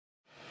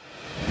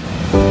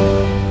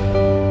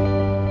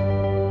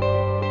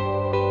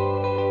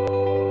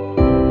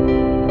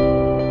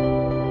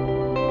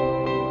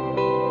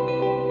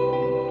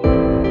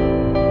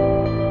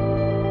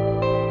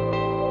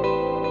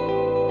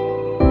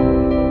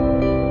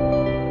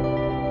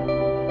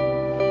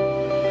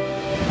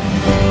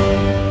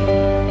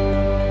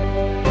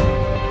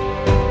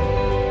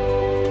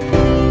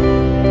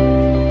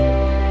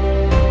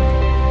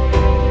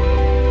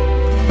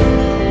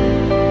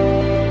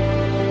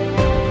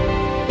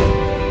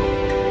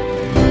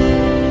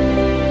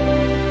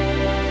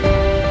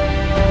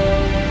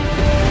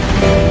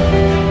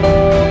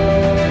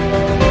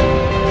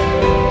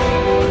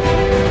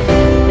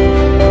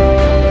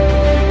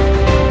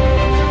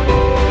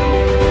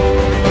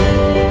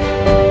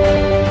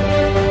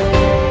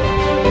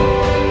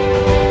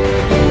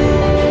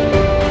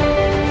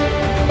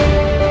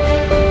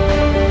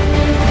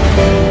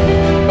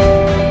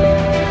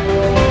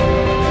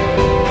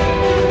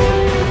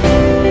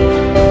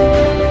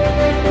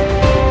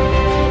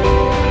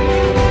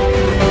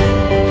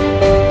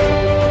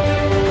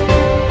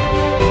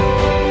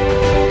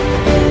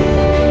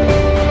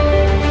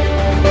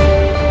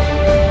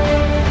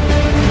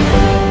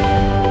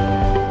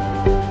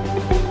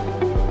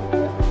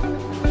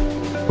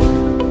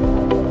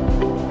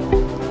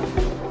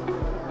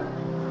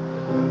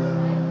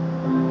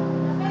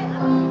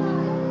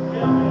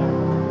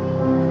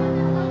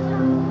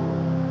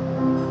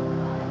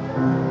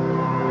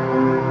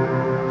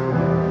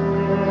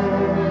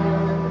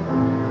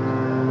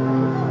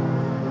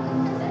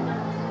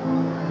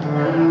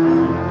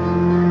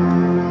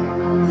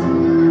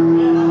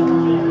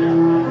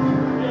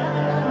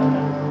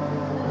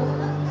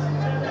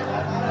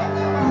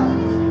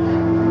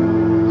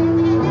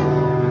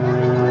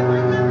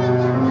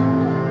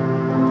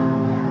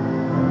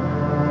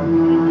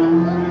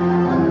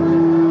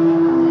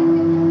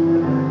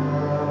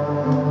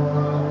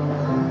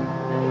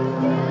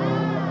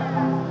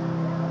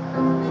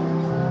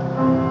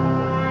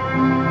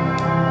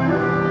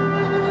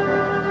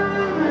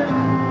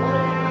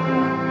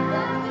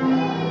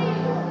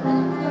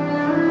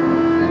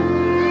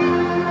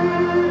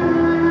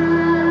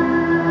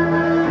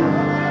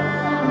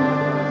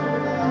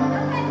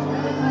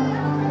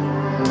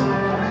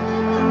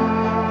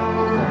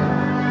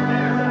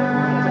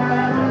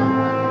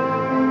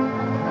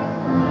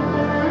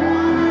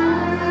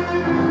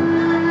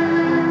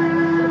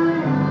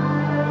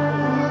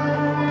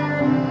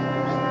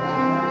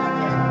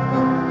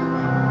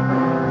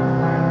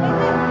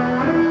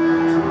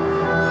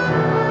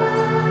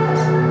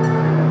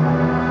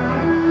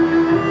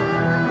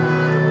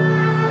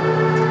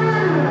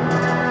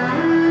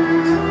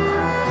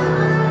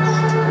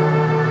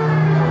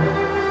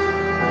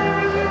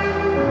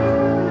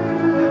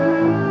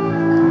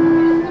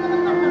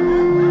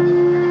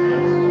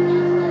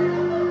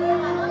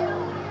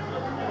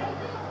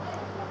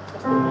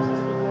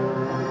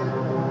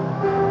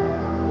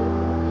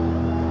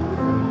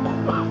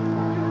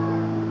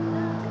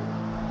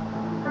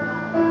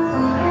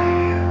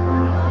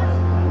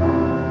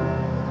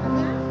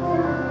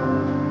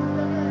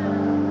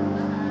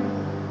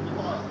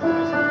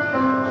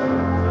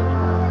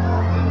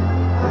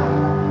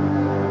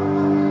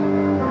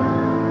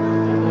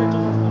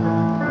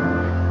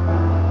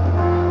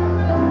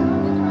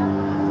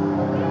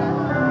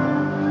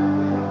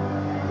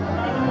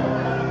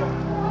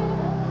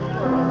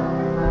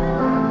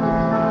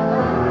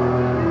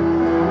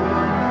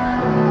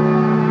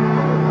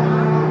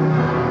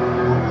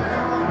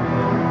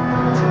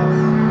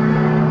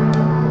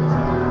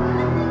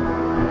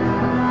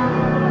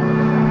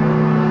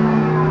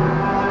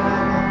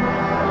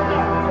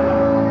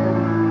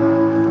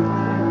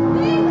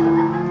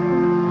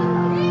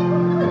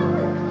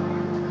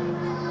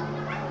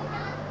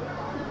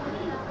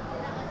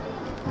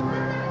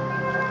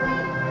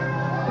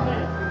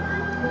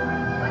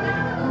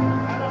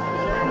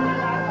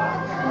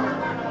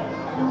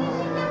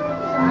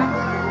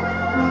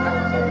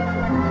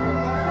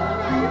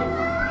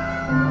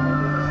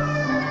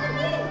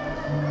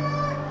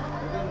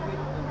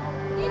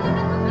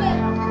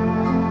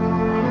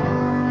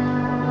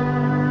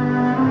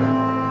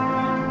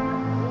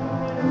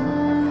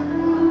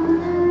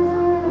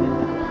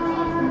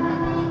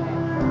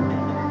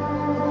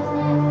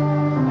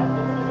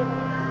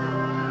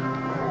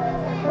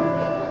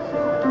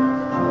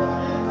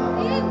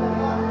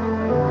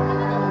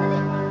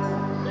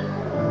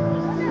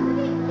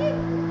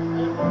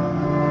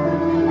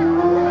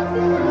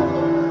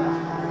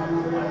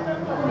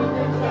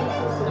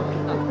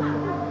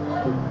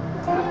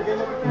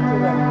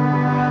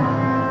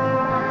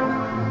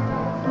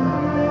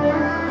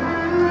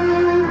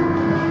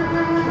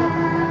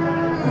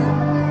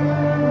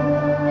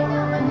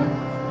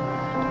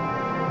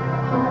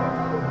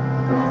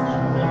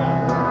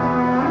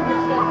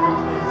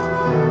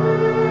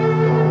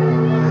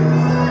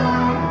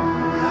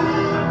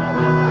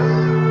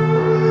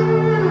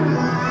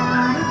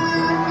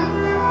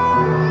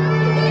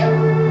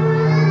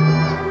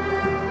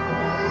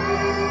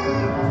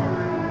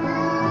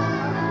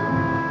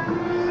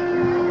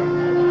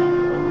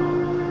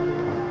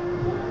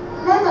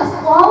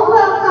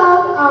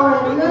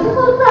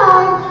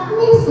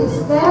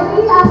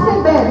Devi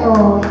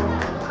Acebedo.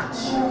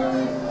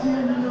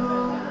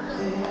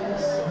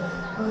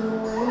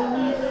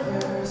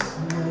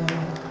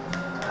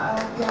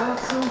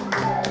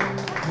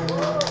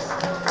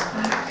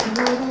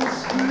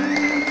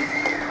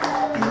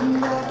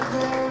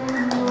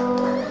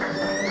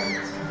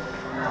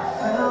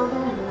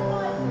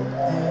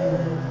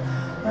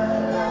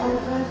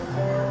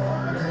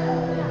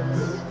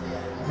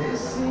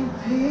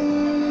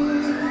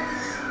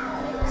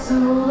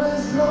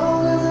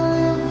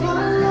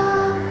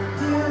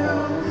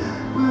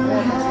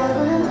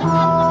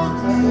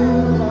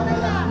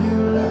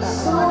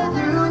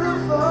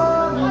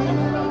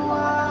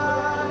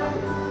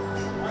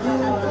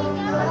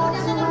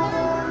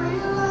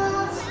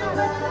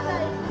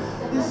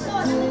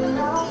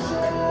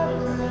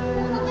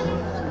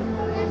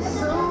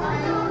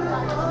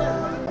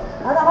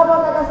 At ako po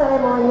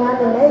taga-seremonya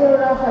ni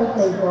Mayor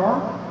Acebedo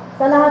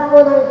sa lahat po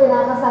ng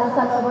itinakasal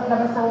sa loob at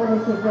labas ng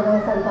munisipyo ng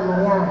Santa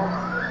Maria.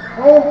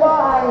 Ngayon po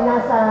ay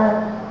nasa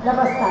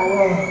labas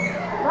tayo.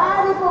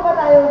 Maaari po ba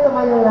tayong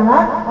tumayong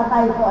lahat at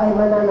tayo po ay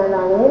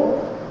mananalangin?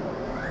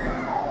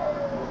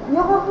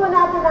 Yuko po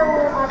natin ang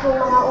ating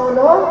mga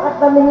ulo at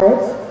daming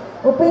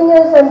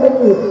opinions and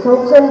beliefs,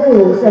 hopes and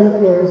dreams and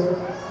fears,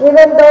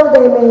 even though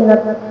they may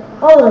not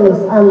always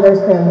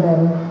understand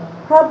them.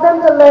 Help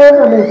them to learn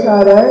from each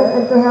other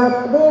and to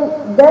help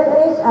them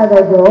each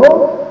other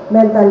grow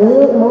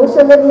mentally,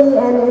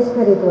 emotionally, and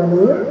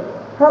spiritually.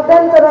 Help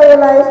them to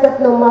realize that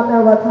no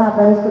matter what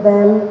happens to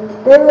them,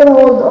 they will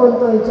hold on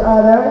to each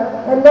other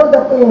and know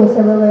that things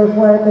will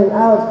working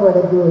out for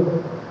the good.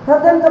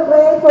 Help them to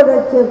pray for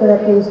their children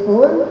at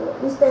preschool,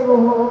 stable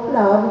home of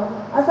love,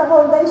 as a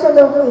foundation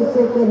of which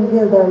they can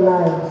build their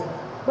lives.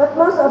 But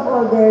most of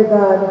all, dear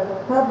God,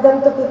 help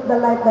them to keep the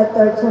light, that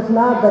torch of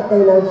love that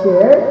they now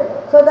share,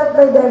 so that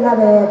by their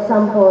loving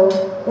example,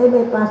 they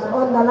may pass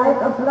on the light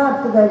of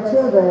love to their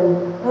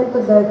children and to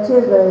their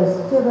children's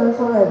children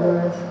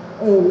forever.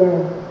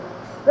 Amen.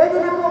 Pwede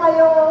na po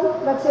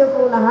kayong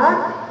nagsiupo lahat,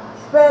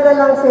 pwede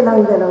lang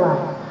silang dalawa.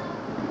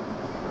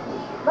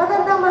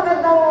 Magandang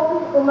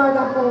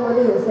umaga po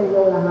muli sa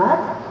inyong lahat.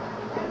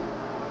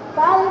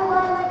 Tayo po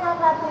ay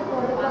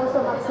nagkakatipon upang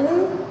sumaksi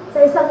sa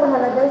isang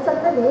mahalagang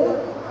sandali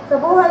sa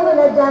buhay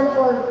nila John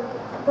Paul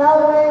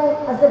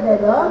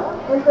Acebedo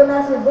and to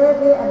na si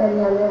Devi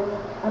Mackie,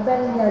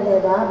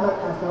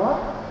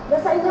 na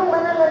sa inyong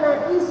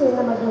manananaisin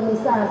na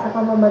mag-umisa sa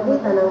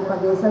pamamagitan ng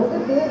pag-iisang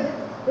tibig,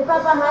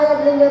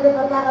 ipapahayag ninyo at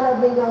ipagkakalab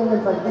ninyo ang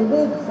inyong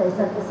pagtibig sa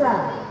isa't isa.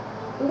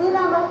 Hindi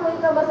lamang po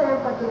ito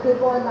masayang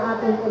pagtitipon na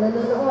ating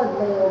pinanonood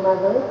ngayong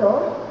umaga ito.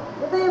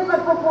 Ito yung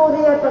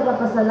pagpupuri at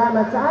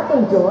pagpapasalamat sa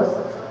ating Diyos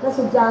na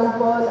si John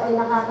Paul ay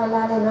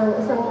nakakilala ng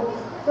isang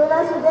tula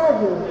si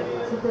Devi.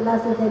 Si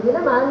Devi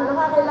naman,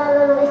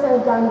 nakakilala ng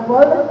isang John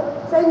Paul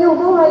sa inyong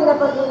buhay na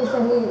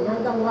pag-iisahin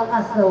hanggang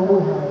wakas ng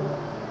buhay.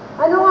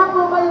 Ano nga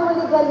po ba yung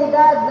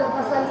legalidad ng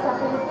kasal sa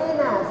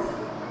Pilipinas?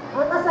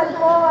 Ang kasal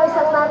po ay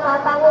isang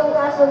natatanging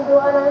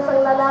kasunduan ng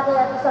isang lalaki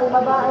at isang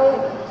babae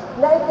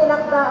na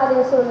itinakda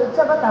alinsunod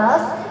sa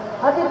batas,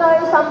 at ito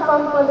ay isang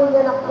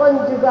pampamilya na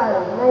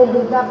conjugal na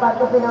hindi dapat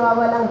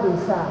ipinawawalang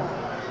bisa.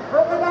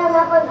 Ang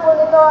kaganapan po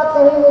nito at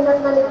kahihinat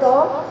na nito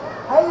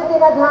ay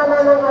dinadhana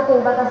ng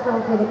ating batas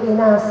ng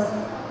Pilipinas,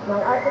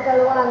 ng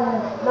Article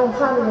 1 ng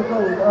Family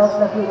Code of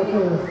the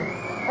Philippines.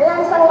 Kaya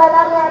isang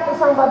lalaki at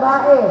isang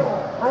babae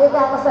ang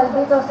ikakasal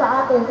dito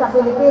sa atin sa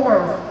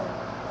Pilipinas.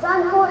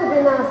 Saan po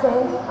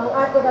ibinase ang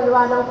Article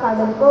 1 ng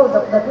Family Code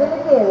of the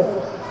Philippines?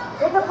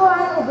 Ito po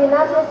ay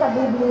ibinase sa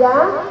Biblia,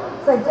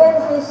 sa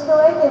Genesis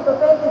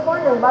 2:18-24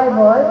 ng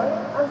Bible.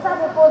 Ang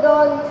sabi po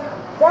doon,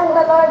 "Then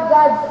the Lord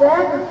God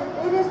said,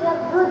 It is not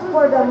good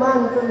for the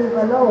man to live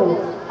alone.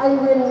 I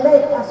will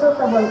make a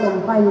suitable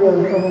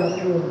companion to help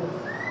him.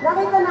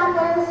 Nakita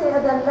natin si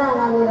Adan lang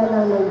ang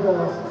nilalang ng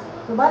Diyos.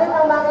 Subalit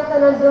ang makita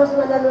ng Diyos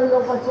na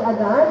nalulungkot si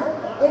Adan,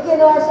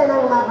 ikinuha siya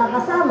ng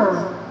makakasama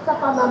sa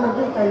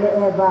pamamagitan ni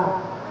Eva.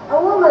 A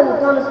woman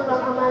comes from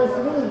a man's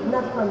rib,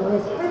 not from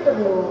his feet to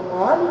be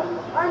on,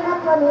 or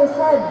not from his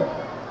head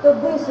to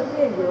be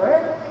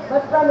superior,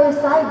 but from his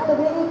side to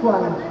be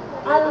equal,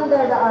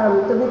 under the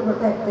arm to be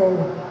protected,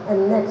 and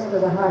next to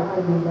the heart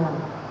to be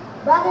loved.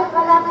 Bakit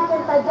malapit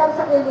yung tadyang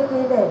sa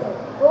kilikili?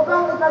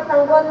 Upang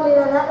ipagtanggol ni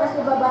lalaki si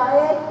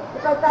babae,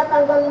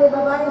 ipagtatanggol ni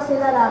babae si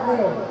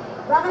lalaki.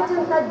 Bakit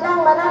yung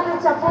tadyang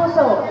malapit sa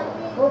puso?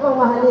 Upang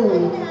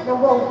mahalin ng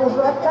buong puso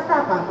at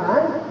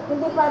katapatan,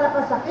 hindi para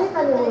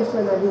pasakitan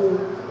emotionally,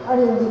 o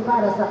hindi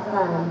para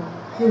saktan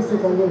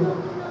physically.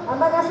 Ang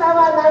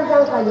mag-asawa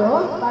nandiyan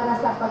kayo para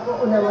sa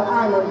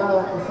pag-uunawaan ng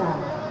bawat isa.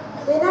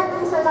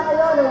 Pinag-isa na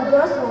kayo ng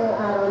Diyos ngayong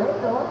araw na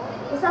ito,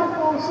 isang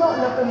puso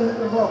na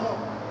tumitibok.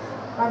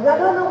 Pag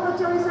nalulungkot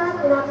yung isa,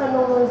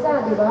 tinatanong mo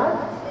isa, di ba?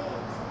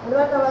 Ano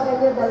ba tawagan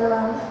niyo, dalawa?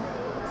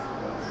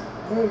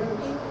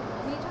 Devi.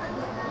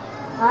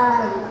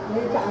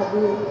 Devi tsaka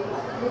Devi.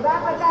 Di ba?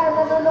 Pagka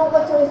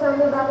nalulungkot yung isa,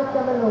 bakit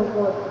ka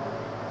malungkot?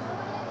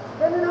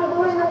 Ganun ang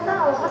buhay ng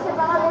tao, kasi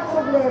baka may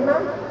problema.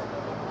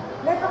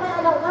 May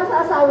pakialam ka sa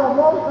asawa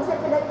mo, kasi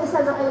pinag-isa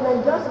na kayo ng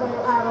Diyos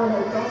ngayong araw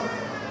na ito.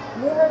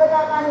 Hindi na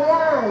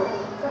nagkakahiyaan,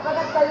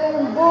 sapagkat kayo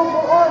yung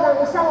bubuo ng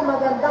isang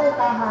magandang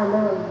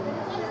tahanan.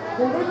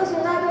 Hindi ko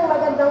sinabing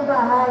magandang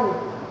bahay.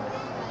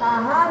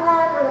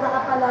 Tahanan ang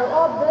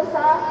nakapaloob doon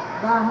sa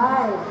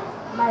bahay.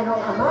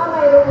 Mayroong ama,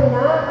 mayroong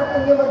ina, at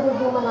inyong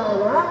magiging mga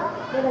anak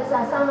na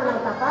nagsasama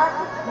ng tapat,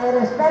 may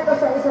respeto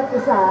sa isa't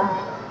isa,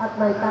 at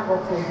may takot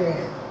sa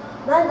Diyos.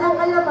 Nandiyan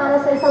kayo para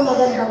sa isang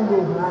magandang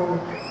buhay.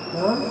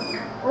 No?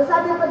 Ang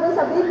sabi pa doon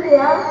sa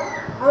Biblia,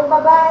 ang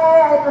babae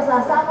ay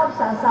pasasakop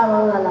sa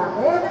asawang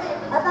lalaki,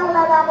 at ang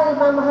lalaki ay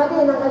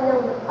mamahalin ng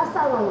kanyang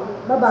asawang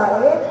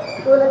babae,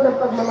 tulad ng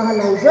pagmamahal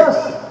ng Diyos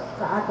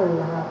sa ating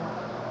lahat.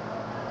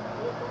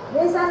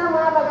 Minsan ang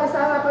mga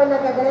mag-asawa ko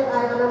nagagalit,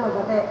 ayaw na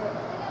magate.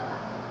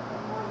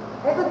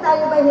 Eh kung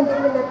tayo ba hindi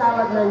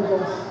pinatawad ng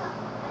Diyos,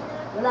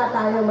 wala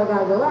tayong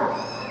magagawa.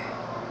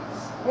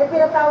 Eh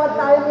pinatawad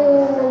tayo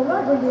ng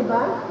Lord, hindi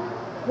ba?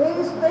 He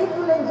is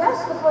faithful and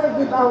just to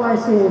forgive our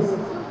sins.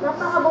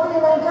 Napakabuti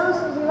ng Diyos,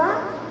 di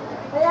ba?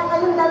 Kaya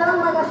kayong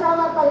dalawang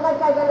mag-asawa pag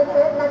nagkagalit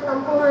kayo,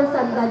 nagtampuhan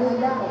sandali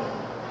lang.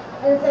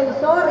 And say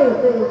sorry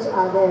to each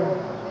other.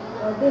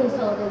 O di,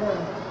 sorry na.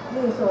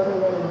 Di, sorry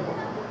na yun.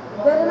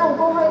 Ganun ang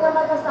buhay na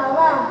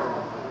mag-asawa.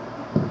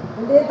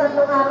 Hindi 3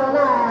 araw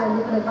na,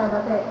 hindi ka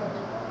nagpabate.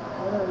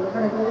 Hindi ka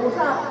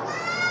nag-uusap.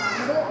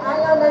 Hindi,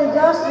 ayaw ng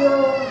Diyos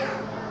yung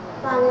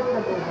pangit na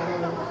buhay.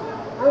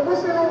 Ang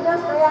gusto ng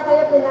Diyos, kaya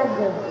kayo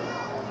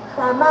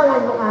sama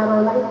ngayong araw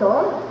na ito,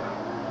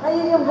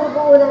 kayo yung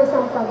bubuo ng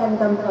isang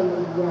pagandang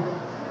pamilya.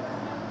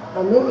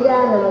 Pamilya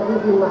na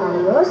magiging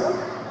maayos,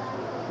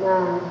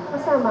 na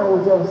kasama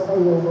ang Diyos sa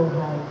iyong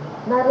buhay.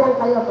 Nariyan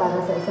kayo para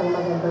sa isang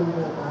magandang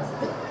bukas.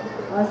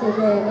 O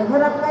sige,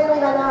 magharap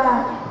kayong dalawa.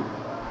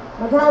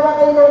 Maghawak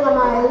kayo ng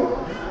kamay.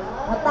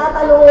 At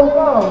tatanungin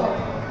ko,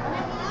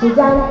 si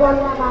John Paul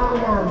na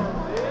mauna.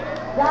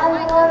 John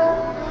Paul,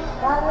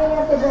 kami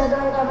nga si Acebedo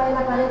ay kamay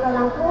na palito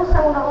ng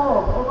pusang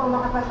loob upang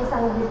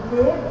makapag-isang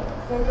dibdib.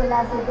 Kaya sila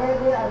si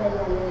Devi,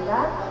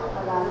 Alenyanela,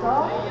 Palaso.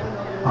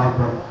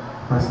 Opo,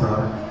 Pastor.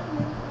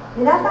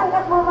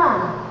 Tinatanggap mo ba?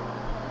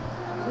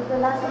 Ito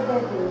lang si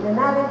Devi. Na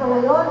narito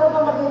ngayon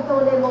upang maging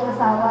tunay mong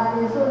asawa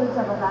na sunod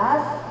sa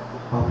batas.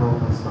 Opo,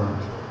 Pastor.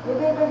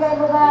 Ibibigay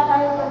mo ba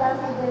kayo pala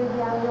si Devi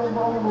ang iyong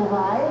buong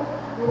buhay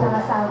bilang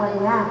asawa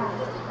niya?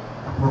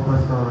 Opo,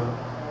 Pastor.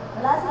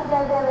 Wala si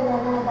Devi rin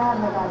yan na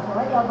nagkakaso.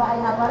 Ikaw ba ay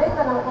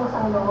naparito ng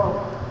kusang loob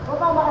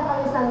upang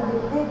makapag-isang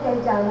dibdib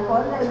kay John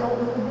Paul na iyong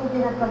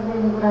iibigin at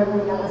pagliliguran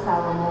bilang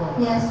asawa mo?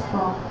 Yes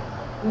po.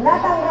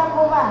 Tinatanggap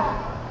mo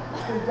ba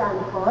si John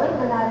Paul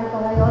na narito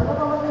ngayon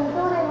upang maging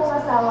tunay mong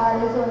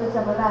asawa na sunod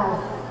sa batas?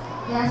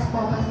 Yes po,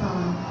 Pastor.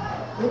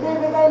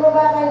 Ibibigay mo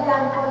ba kay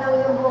John Paul ang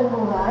iyong buong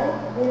buhay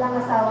bilang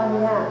asawa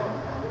niya?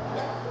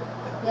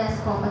 Yes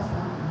po,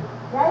 Pastor.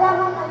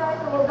 Yayaman kayo ay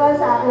tumugal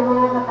sa aking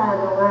mga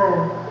katanungan.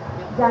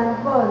 John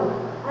Paul,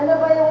 ano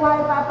ba yung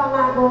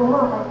maipapangako mo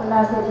kay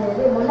pala si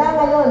Devi mula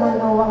ngayon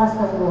hanggang wakas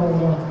ng buhay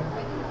mo?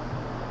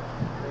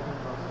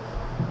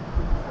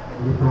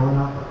 Hindi po ako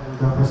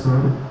nakapaganda,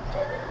 Pastor.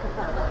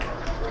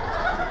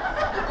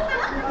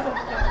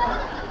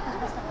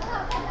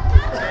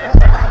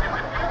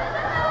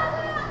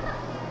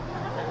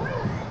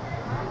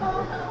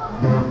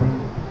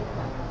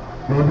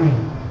 Devi,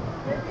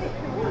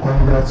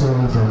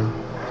 congratulations.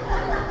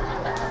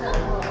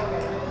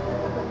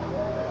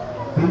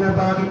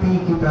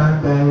 Pinabakiti kita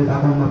dahil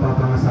ako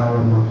mapapangasawa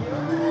mo.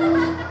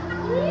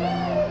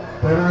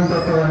 Pero ang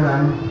totoo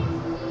lang,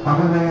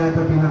 ako na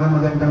yata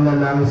pinakamagandang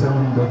lalaki sa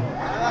mundo.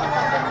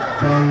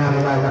 Dahil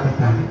nakilala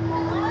kita.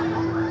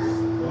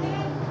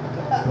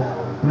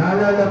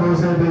 Naalala ko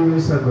 7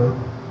 years ago,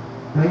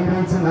 may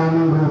rides ang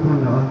aming grupo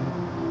noon.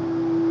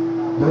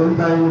 doon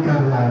tayo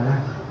nagkakilala.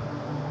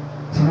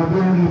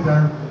 Sinabihan kita,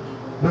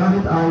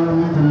 bakit ayaw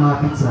mo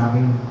kumapit sa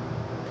akin?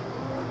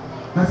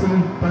 Kasi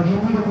pag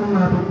hindi ka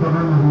kumapit, baka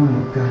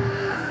mahulog ka.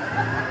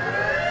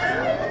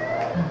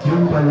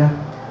 Yun pala,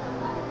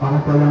 ako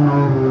pala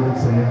mahuhulog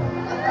sa'yo.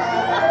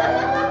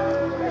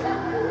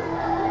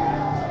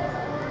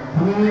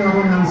 Humingi ako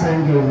ng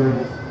sign kay Lord.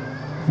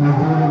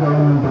 Naghulog ako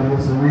ng balo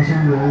sa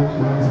Mission Road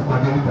mula sa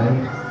Pagaytay.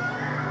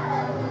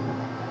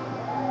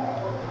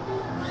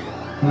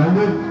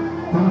 Lord,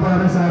 kung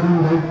para sa akin,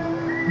 Lord,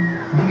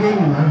 bigay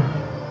mo na.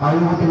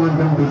 Ayaw ko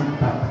tumandang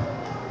bigta.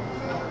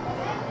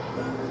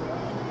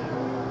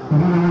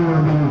 Hindi naman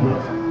mabinigay.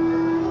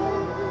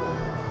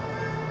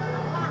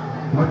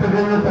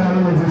 Matagal na tayo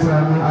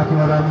nagsasama at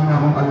marami na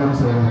akong alam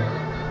sa'yo.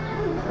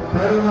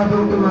 Pero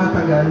habang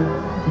tumatagal,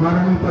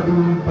 marami pa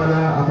din pala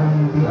akong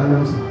hindi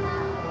alam sa'yo.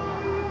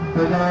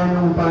 Kagaya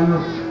nung paano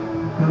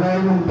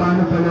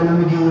pala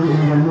namiging ng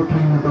inggan mo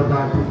tuwing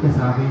nababatot ka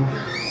sa akin.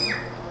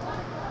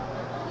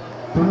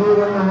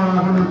 Tulungan naman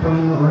ako ng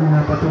Panginoon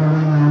na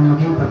patuloy na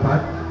maging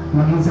tapat,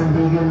 maging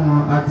sandigan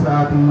mo at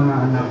sa ating mga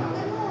anak.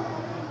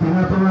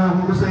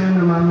 Pinapangako ko sa iyo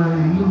na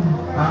mamahalin,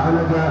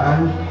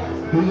 aalagaan,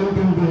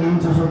 iintindihin,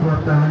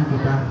 susuportahan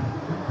kita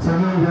sa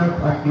hirap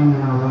at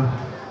ginhawa.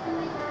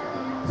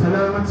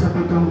 Salamat sa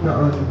 7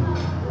 taon.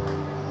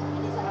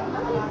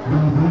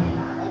 Devi,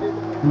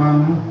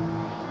 Mami,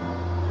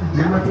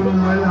 dumating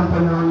man ang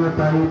panahon na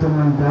tayo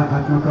tumanda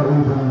at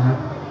makaubang na.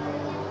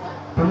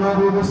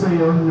 Pangako ko sa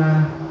iyo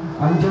na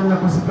andyan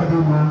ako sa tabi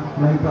mo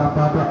na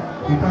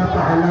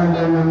ipapaalala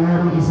na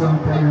mayroong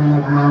isang tayo na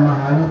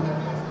nagmamahal,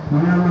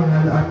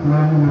 minamahal at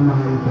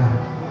minamahal ka.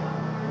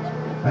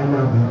 I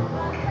love you.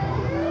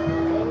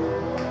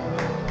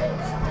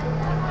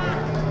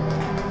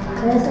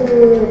 Kaya si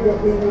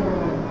Devi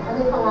naman, ano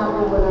yung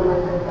pangako mo naman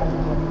kay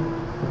kanina?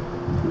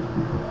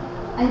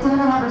 I don't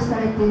know how to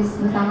start this.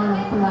 Natama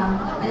lang ko lang.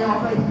 Ayaw ko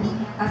pwede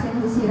kasi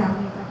nasisira ang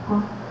makeup ko.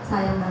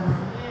 Sayang naman.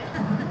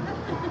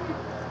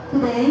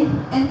 Today,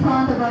 in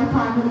front of our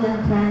family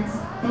and friends,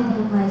 I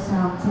give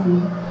myself to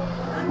you.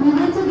 We've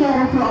been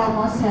together for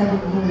almost 7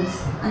 years.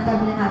 Ang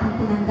dami na natin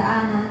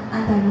pinagdaanan,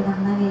 ang dami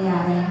nang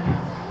nangyayari.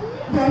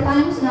 There are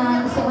times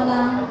na gusto ko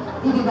lang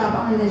i-give up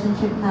ang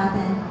relationship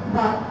natin.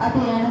 But at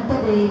the end of the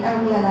day, I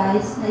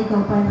realize na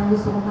ikaw pa rin ang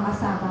gusto kong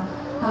makasama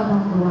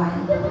habang buhay.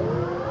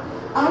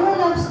 Our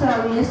love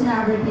story has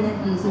never been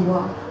an easy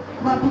walk.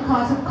 But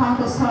because of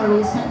countless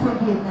sorries and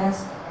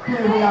forgiveness,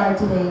 here we are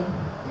today.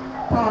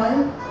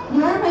 Paul,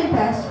 you are my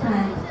best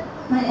friend,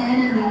 my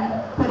enemy,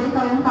 pero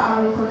ikaw yung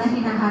kaaway ko na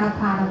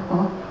hinaharap-harap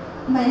ko.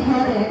 My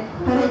headache,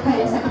 pero ikaw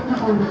yung sakit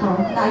ng ulo ko,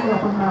 tayo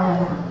akong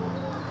mawala.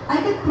 I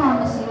can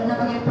promise you na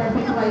maging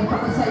perfect wife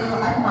ako sa iyo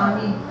at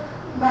mommy,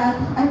 but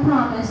I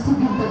promise to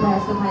give the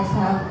best of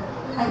myself.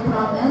 I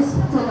promise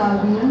to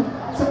love you,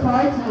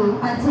 support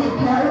you, and take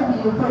care of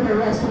you for the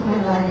rest of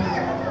my life.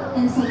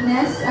 In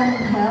sickness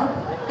and in health,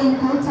 in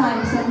good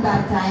times and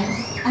bad times,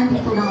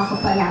 andito lang ako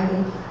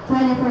palagi,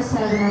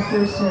 24/7 at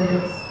your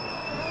service.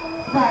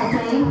 That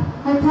day,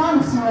 I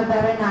promise you a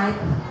better night,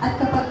 at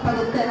kapag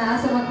pagod ka na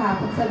sa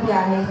maghapon sa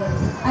biyahe,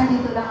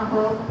 andito lang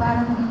ako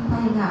para maging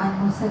pahingaan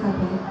mo sa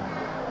gabi.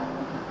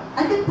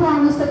 I can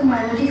promise that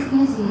marriage is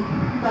easy,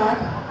 but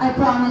I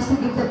promise to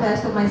give the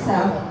best of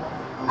myself.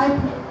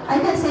 I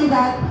can say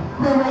that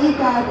the way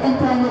God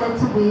intended it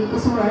to be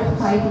is worth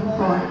fighting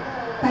for.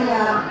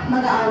 Kaya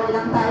mag-aaway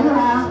lang tayo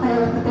ha,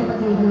 kaya huwag natin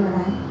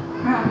maghihiwalay.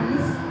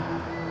 Promise?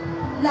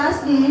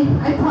 Lastly,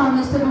 I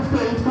promise to be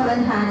faithful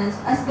and honest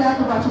as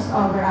God watches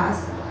over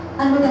us.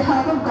 And with the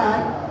help of God,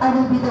 I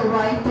will be the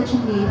wife that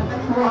you need,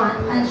 want,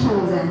 and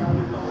chosen.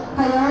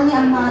 Kaya ni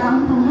ang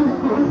marang tulad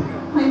ko,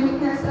 my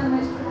weakness and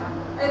my strength.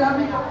 I love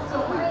you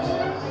so much.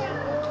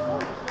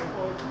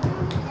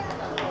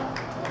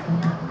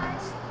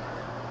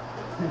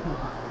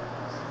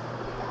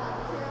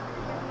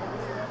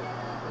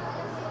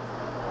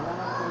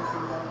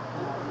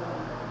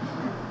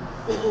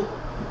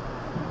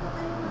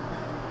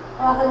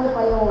 Hawakan niyo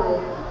pa yung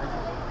mic.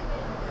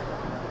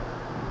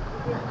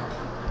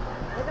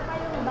 Ito pa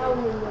yung bow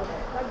ninyo.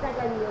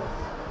 Pagdagan niyo.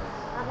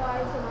 Ako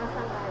ay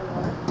sumasang-ayon.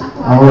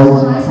 Ako ay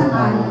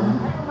sumasang-ayon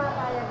At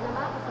pumapayag na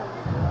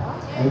makasama.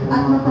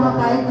 at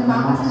mapapayag na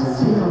makasal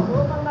sa iyo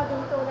Upang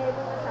maging tunay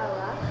mong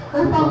asawa.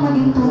 upang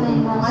maging tunay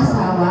mong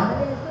asawa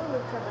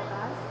Alinsunod sa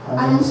batas.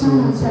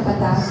 alinsunod sa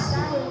batas.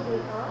 Dahil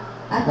dito.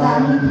 At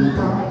dahil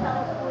dito, At ang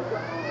puso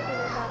kong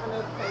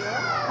ipinagkakaloob sa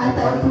iyo. at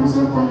ang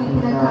puso kong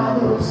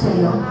ipinagkaloob sa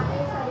iyo,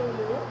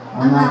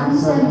 Ang aking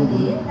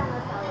sarili. ang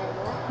aking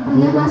sarili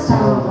bilang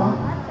asawa mo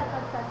At sa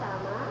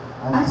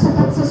pagsasama. at sa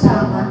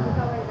pagsasama,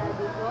 Ikaw ay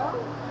lagi ko.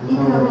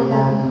 ikaw ay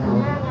lagi ko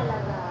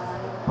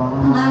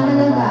Pangangalagaan.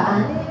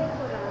 pangangalagaan,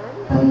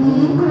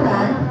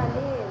 Paglilingkuran. paglilingkuran,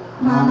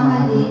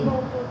 mamahalin Ng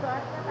buong puso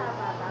at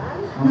katapatan.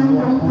 ng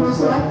buong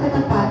puso at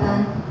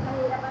katapatan, Sa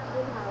hirap at sa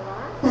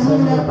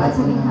hirap at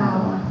sa sa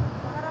ginhawa. ginhawa,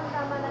 Sa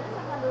karamdaman at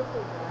sa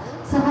kalusugan.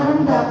 sa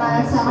karamdaman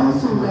at sa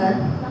kalusugan,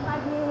 Sa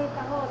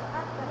paghihikahos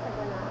at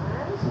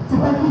kasaganahan. sa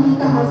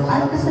paghihikahos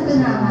at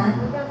kasaganahan,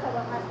 Hanggang sa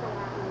wakas ng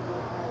aking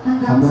buhay.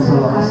 hanggang sa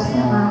wakas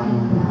ng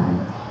aking buhay.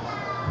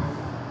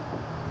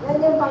 Yan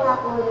yung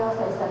pangako nyo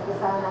sa isa't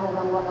isa na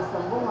hanggang wakas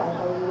ng buhay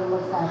kayo yung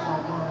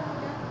magsasama.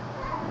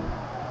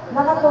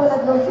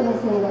 Nakatulad ng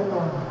sinising na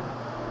ito.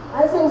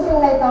 Ang singsing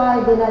na ito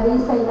ay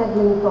dinalisay na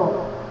ginto.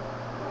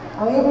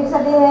 Ang ibig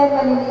sabihin,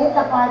 maliliit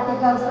na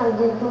particles ng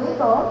ginto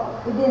ito,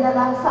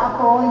 idinalang sa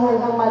apoy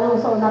hanggang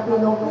malusaw na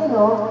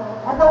pinong-pino,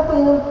 at ang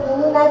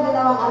pinong-pino na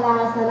ginawang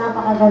alahas na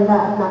napakaganda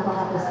at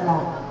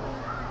napakapuslat.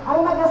 Ang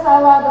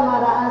mag-asawa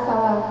dumaraan sa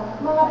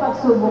mga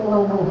pagsubok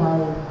ng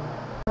buhay.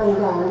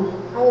 Hanggang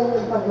ang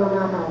inyong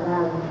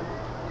pagmamahalan.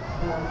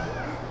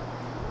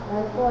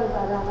 Paul,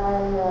 para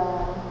kay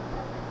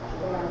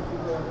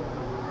Acebedo.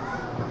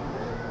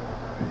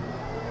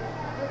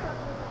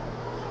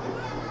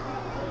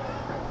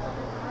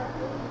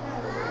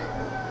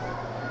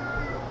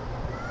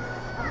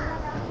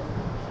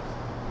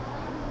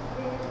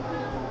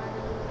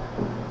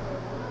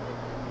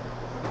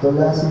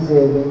 Tula si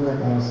Devi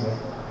at Asa.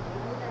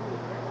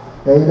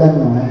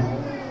 Kailanman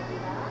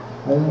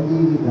ay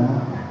hindi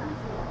kita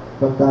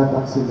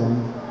pagtataksilan.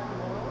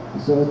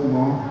 Isuot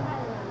mo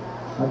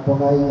at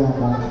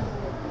pakaingatan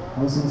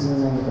ang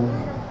singsing na ito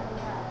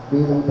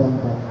bilang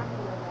tanda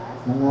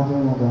ng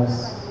aking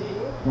wagas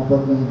na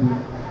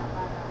pag-ibig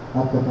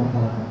at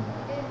katapatan.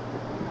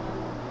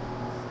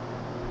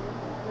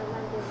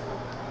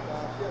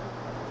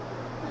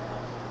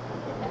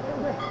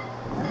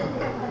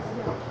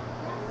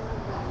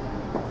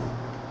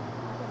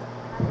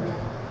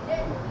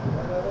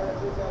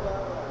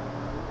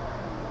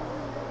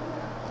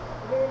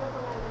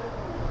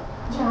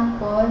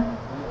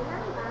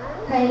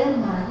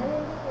 Kailanman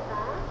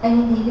ay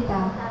hindi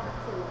kita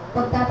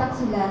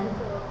pagtataksilan,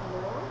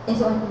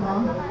 isuot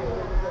mo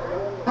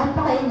at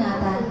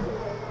pakaingatan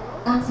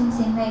ang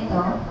singsing na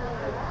ito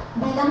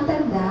bilang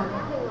tanda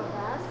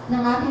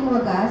ng aking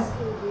wagas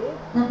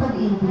ng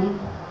pag-ibig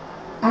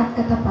at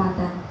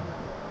katapatan.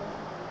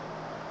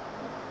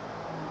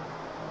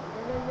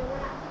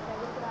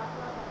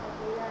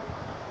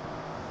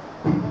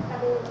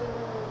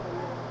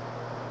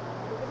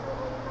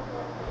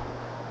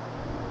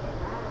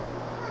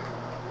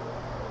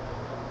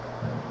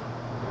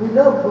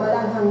 Bilog,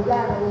 walang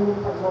hanggan ang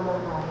inyong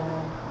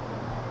pagmamahalan.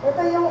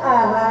 Ito yung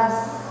aras.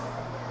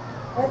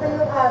 Ito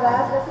yung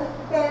aras kasi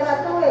pera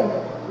to eh.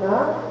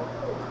 No?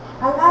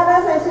 Ang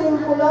aras ay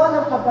simbolo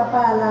ng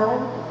pagpapalaw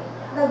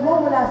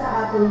nagmumula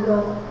sa ating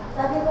Diyos.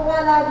 Sabi ko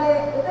nga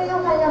lagi, ito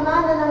yung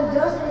kayamanan ng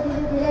Diyos na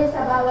binibigay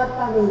sa bawat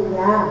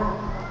pamilya.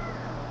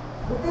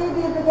 Ito yung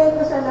bibigay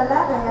ko sa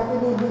lalaki at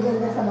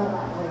binibigay niya sa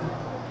babae.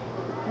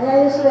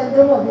 Kaya yung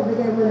sweldo mo,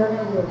 bibigay mo lang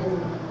kay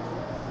Devi.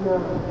 No?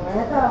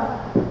 Ito.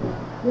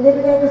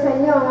 Binibigay ko sa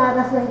inyo ang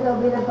aras na ito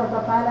bilang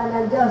pagpapala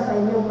ng Diyos sa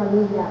inyong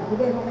pamilya.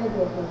 Bigay mo kay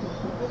Devi.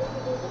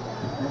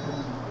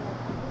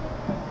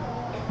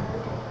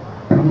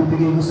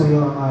 Binibigay ko sa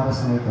iyo ang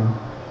aras na ito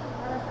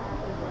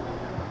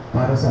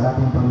para sa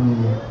ating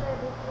pamilya.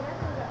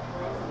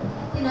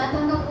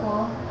 Tinatanggap ko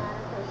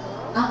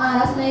ang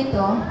aras na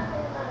ito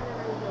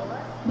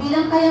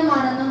bilang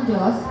kayamanan ng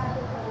Diyos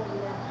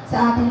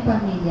sa ating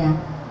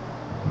pamilya.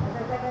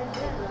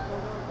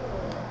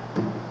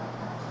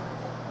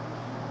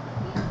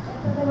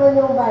 Naman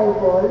yung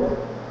Bible.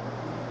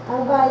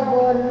 Ang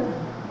Bible,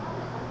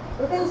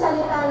 ito yung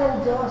salita ng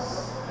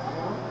Diyos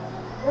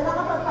na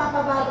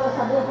nakapagpapabago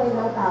sa buhay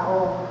ng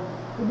tao.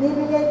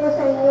 Ibibigay ko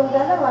sa inyong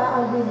dalawa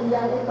ang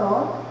Biblia ito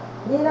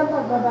bilang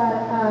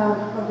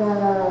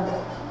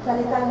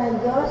salita ng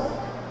Diyos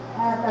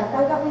at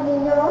tanggapin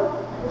ninyo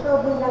ito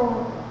bilang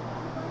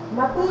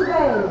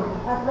matibay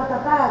at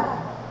matatag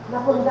na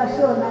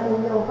pundasyon ng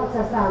inyong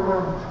pagsasama.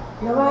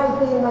 Nawa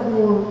ito'y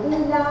maging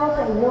ilaw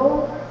sa inyong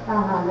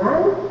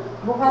tahanan,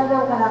 bukal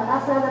ng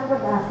kalakasan at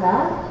pag-asa,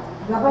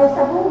 gabay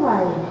sa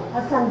buhay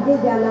at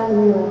sandigan ng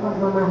inyong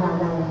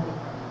pagmamahalan.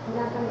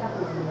 Tinatanggap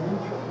mo siya.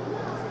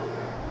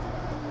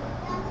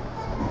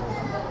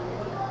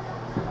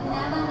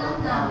 Tinatanggap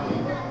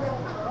namin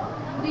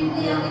ang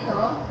Biblia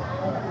ito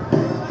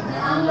na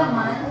ang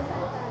laman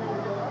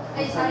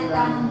ay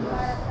salita ng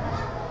Diyos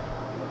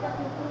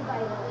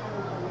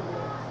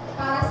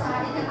para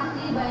sa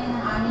ikakatibay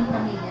ng aming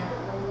pamilya.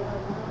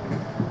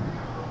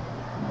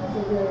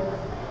 Sige,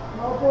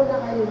 maupo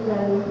na kayo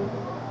dyan.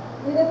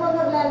 Hindi po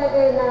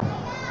maglalagay na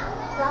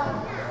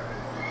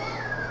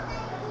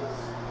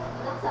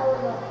sa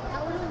ulo.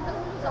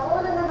 Sa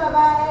ulo ng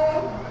babae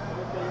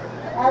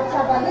at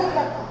sa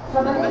balikat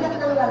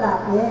ng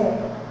lalaki.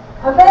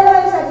 Ang pera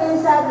ay sa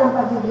ginsag ng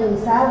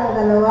pagkikisa ng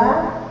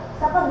dalawa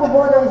sa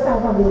pagbubuo ng isang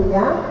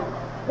pamilya.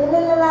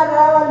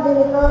 Inilalarawan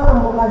din ito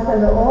ang bukal sa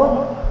loob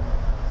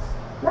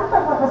ng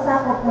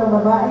pagpapasakop ng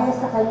babae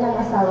sa kanyang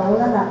asawang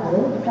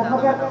lalaki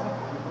sapagkat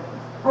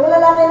ang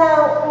lalaki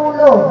na ang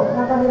ulo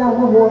ng kanilang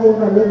bubuing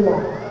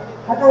pamilya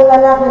at ang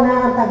lalaki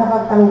na ang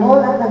tagapagtanggol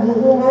at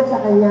nag-iingat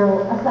sa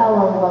kanyang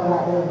asawang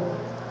babae.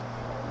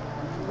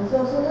 Ang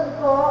susunod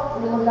po,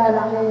 yung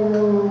maglalaki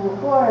ng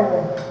cord.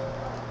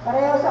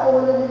 Pareho sa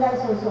ulo nila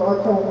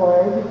isusuot yung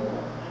cord.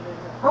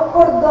 Ang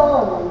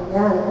cordon,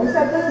 yan, ay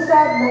sa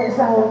gisag ng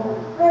isang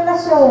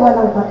Relasyong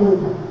walang patid.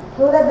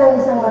 Tulad ng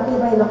isang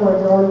matibay na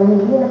kordon na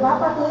hindi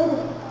napapatid,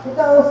 ito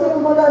ang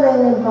simbolo na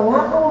inyong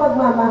pangakong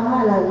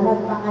magmamahalan,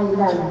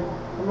 nagpakailan.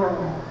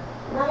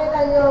 Nakita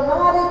nyo,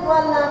 mga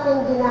ritual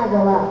natin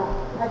ginagawa.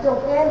 At yung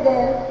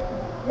candle,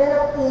 yan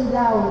ang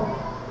ilaw.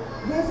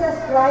 Jesus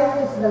Christ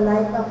is the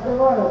light of the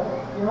world.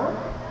 No?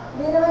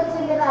 Hindi naman si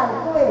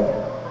Miracle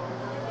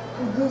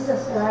si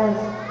Jesus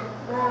Christ.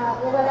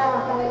 Na kung wala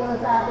ang Panginoon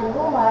sa ating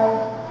buhay,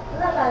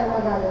 wala tayong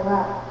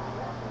magagawa.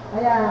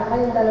 Kaya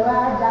kayong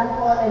dalawa, John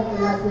Paul and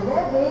si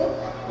Devi,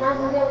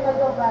 nandiyan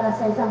kayo para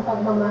sa isang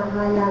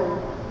pagmamahalan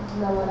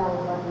na walang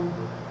batid.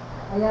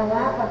 Kaya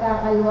nga,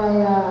 pagka kayo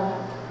ay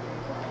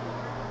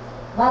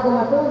bago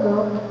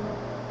matulog,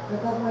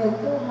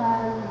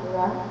 nagkakwentuhan, di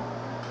ba?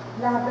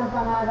 Lahat ng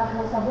pangarap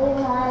mo sa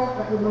buhay,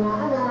 pati mga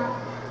anak,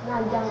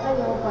 nandiyan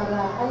kayo para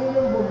kayo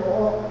yung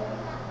bumuo.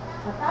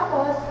 At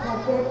tapos,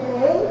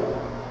 magpe-pray,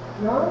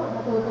 no?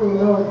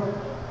 Matutulog.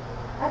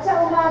 At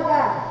sa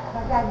umaga,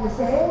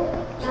 pagkagising,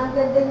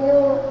 nandiyan din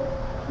yung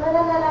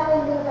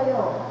mananalangin din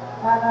kayo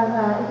para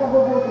na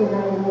ikabubuti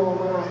ng inyong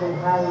mga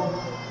buhay.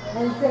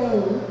 And say,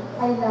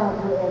 I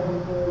love you every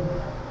day.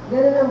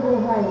 Ganun ang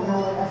buhay ng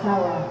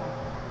mag-asawa.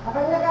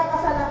 Kapag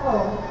nagkakasal ako,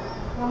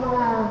 ng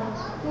mga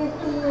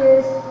 50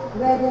 years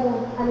wedding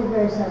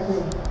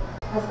anniversary,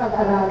 at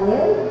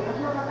pag-aralin, at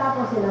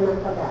makatapos sila ng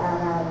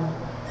pag-aaral.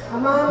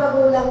 Ang mga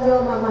magulang nyo,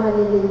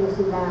 mamahalin niyo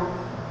sila.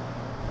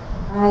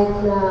 Kahit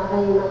na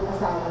kayo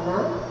mag-asawa na,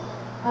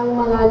 ang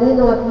mga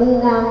ninong at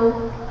ninang,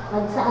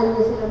 pag saan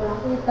niyo sila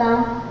makita,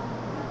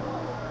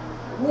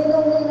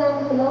 ninong-ninang,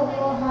 hello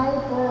po, hi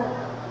po,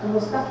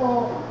 kumusta po.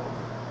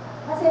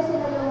 Kasi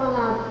sila yung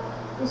mga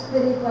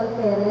spiritual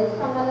parents,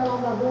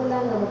 pangalawang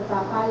magulang na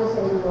magpapayo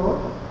sa inyo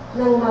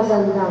ng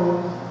magandang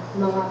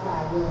mga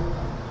payo.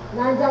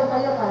 Nandiyan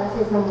kayo para sa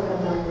isang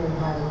magandang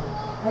buhay.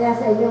 Kaya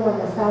sa inyong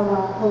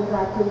mag-asawa,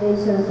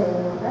 congratulations sa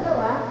inyong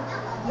dalawa.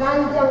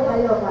 Nandiyan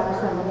kayo para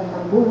sa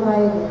magandang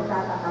buhay na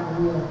tatakab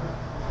niyo.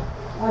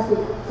 O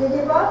sige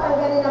po,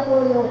 tanggalin na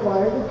po yung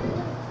cord.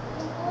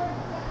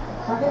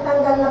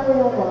 Pakitanggal na po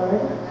yung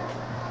cord.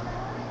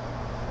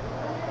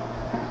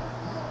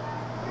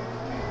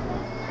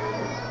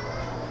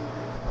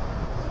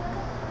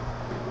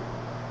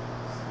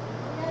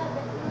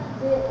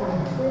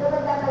 Sino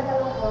magtatanggal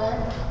ng cord?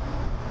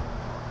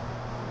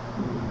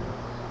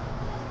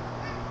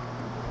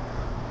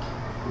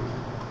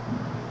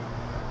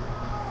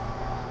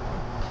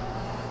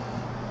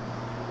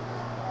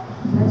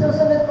 At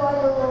susunod po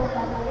yung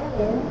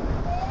tatanggalin.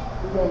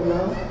 Devi.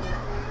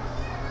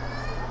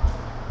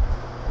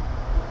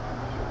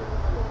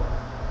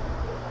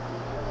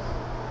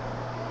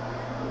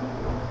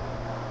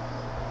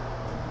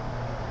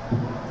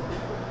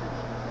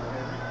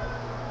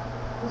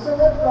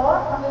 Susunod po,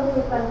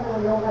 pangilipan po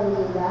yung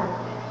kanila.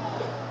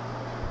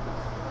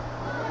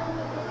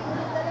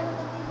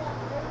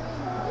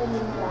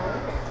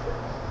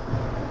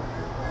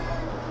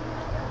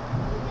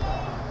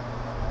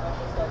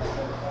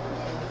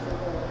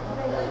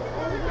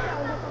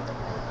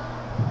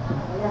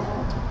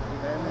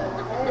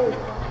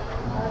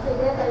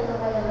 Sige, tayo na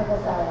kaya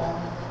nag-asawa.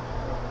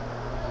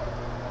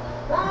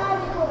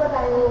 Maaari po ba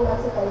tayo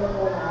magsitayo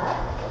po lahat?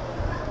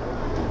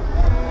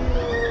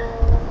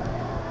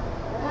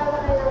 Nahawa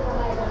tayo ng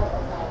kamay na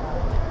nag-asawa.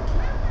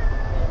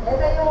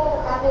 Ito yung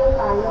aking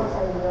payo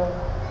sa inyo.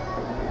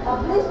 A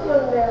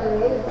blissful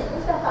marriage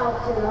is a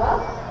function of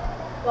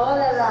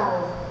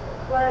tolerance,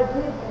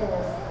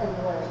 forgiveness, and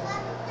work.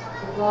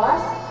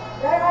 Because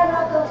there are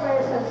not two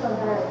persons on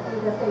earth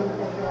with the same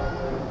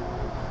temperament.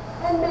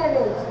 And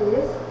marriage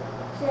is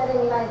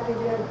sharing life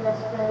with your best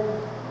friend,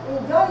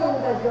 enjoying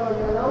the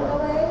journey along the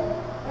way,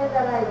 and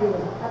arriving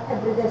at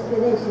every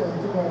destination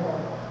together.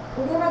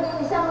 Hindi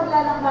mag-iisa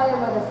maglalakbay ang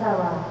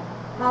mag-asawa.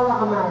 Hawa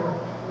kamay,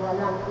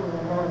 walang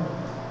iwanan.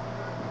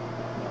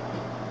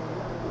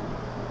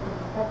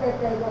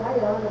 Kapitay ko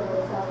kayo,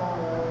 mag-asawa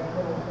kayo.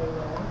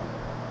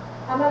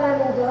 Ama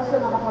namin Diyos,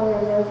 na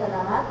makapangyarihan sa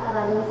lahat,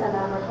 maraming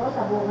salamat po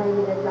sa buhay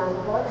ni John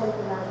Paul at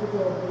si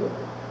Devi,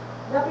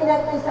 na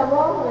pinag-isa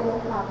mo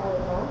ngayong kapal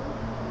ko.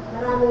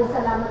 Maraming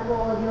salamat po,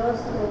 O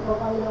Diyos, na ito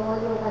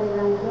Panginoon yung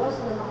kanilang Diyos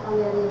na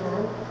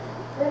makapangyarihan,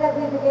 na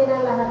nagbibigay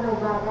ng lahat ng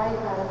bagay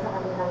para sa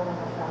kanilang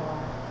mag-asawa.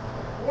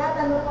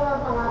 Ingatan mo po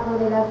ang pangako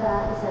nila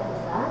sa isa't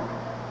isa.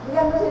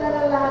 Bigyan mo sila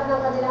ng lahat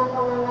ng kanilang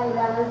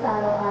pangangailangan sa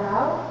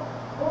araw-araw,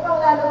 upang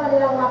lalo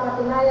kanilang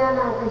mapatunayan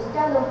na ang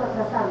Kristiyanong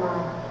pagsasama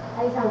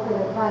ay isang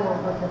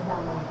pinagpalang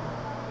pagsasama.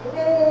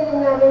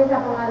 Ipinihiling namin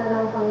sa pangalan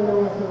ng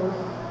Panginoong Yesus.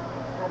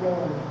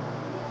 Amen.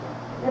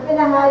 Na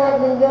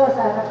pinahayag ng Diyos,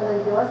 anak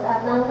ng Diyos,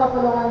 at ng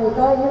kapulungan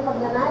nito, yung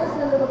pagnanais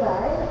na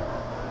lulugay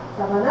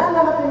sa banal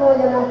na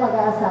matrimonyo ng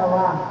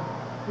pag-aasawa.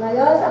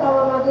 Ngayon, sa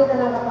pamamagitan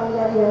ng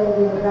kapangyarihan ng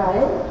binigay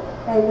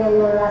kay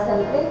Mayor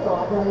Russell Peto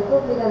at ng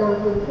Republika ng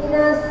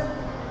Pilipinas,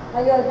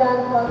 kayo John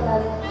Paul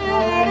at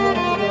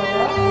Acebedo,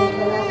 at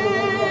sila si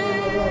Devi at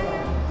Acebedo.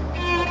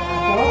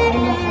 So, ang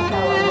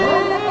mag-asawa na,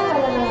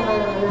 nakawalan ng mga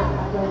anak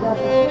at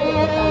ng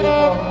Diyos ang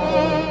ito.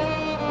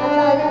 Ang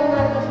lagay ng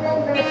Marcos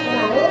 10 verse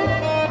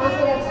 9, ang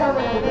pinagsama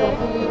ng Diyos,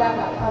 hindi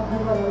dapat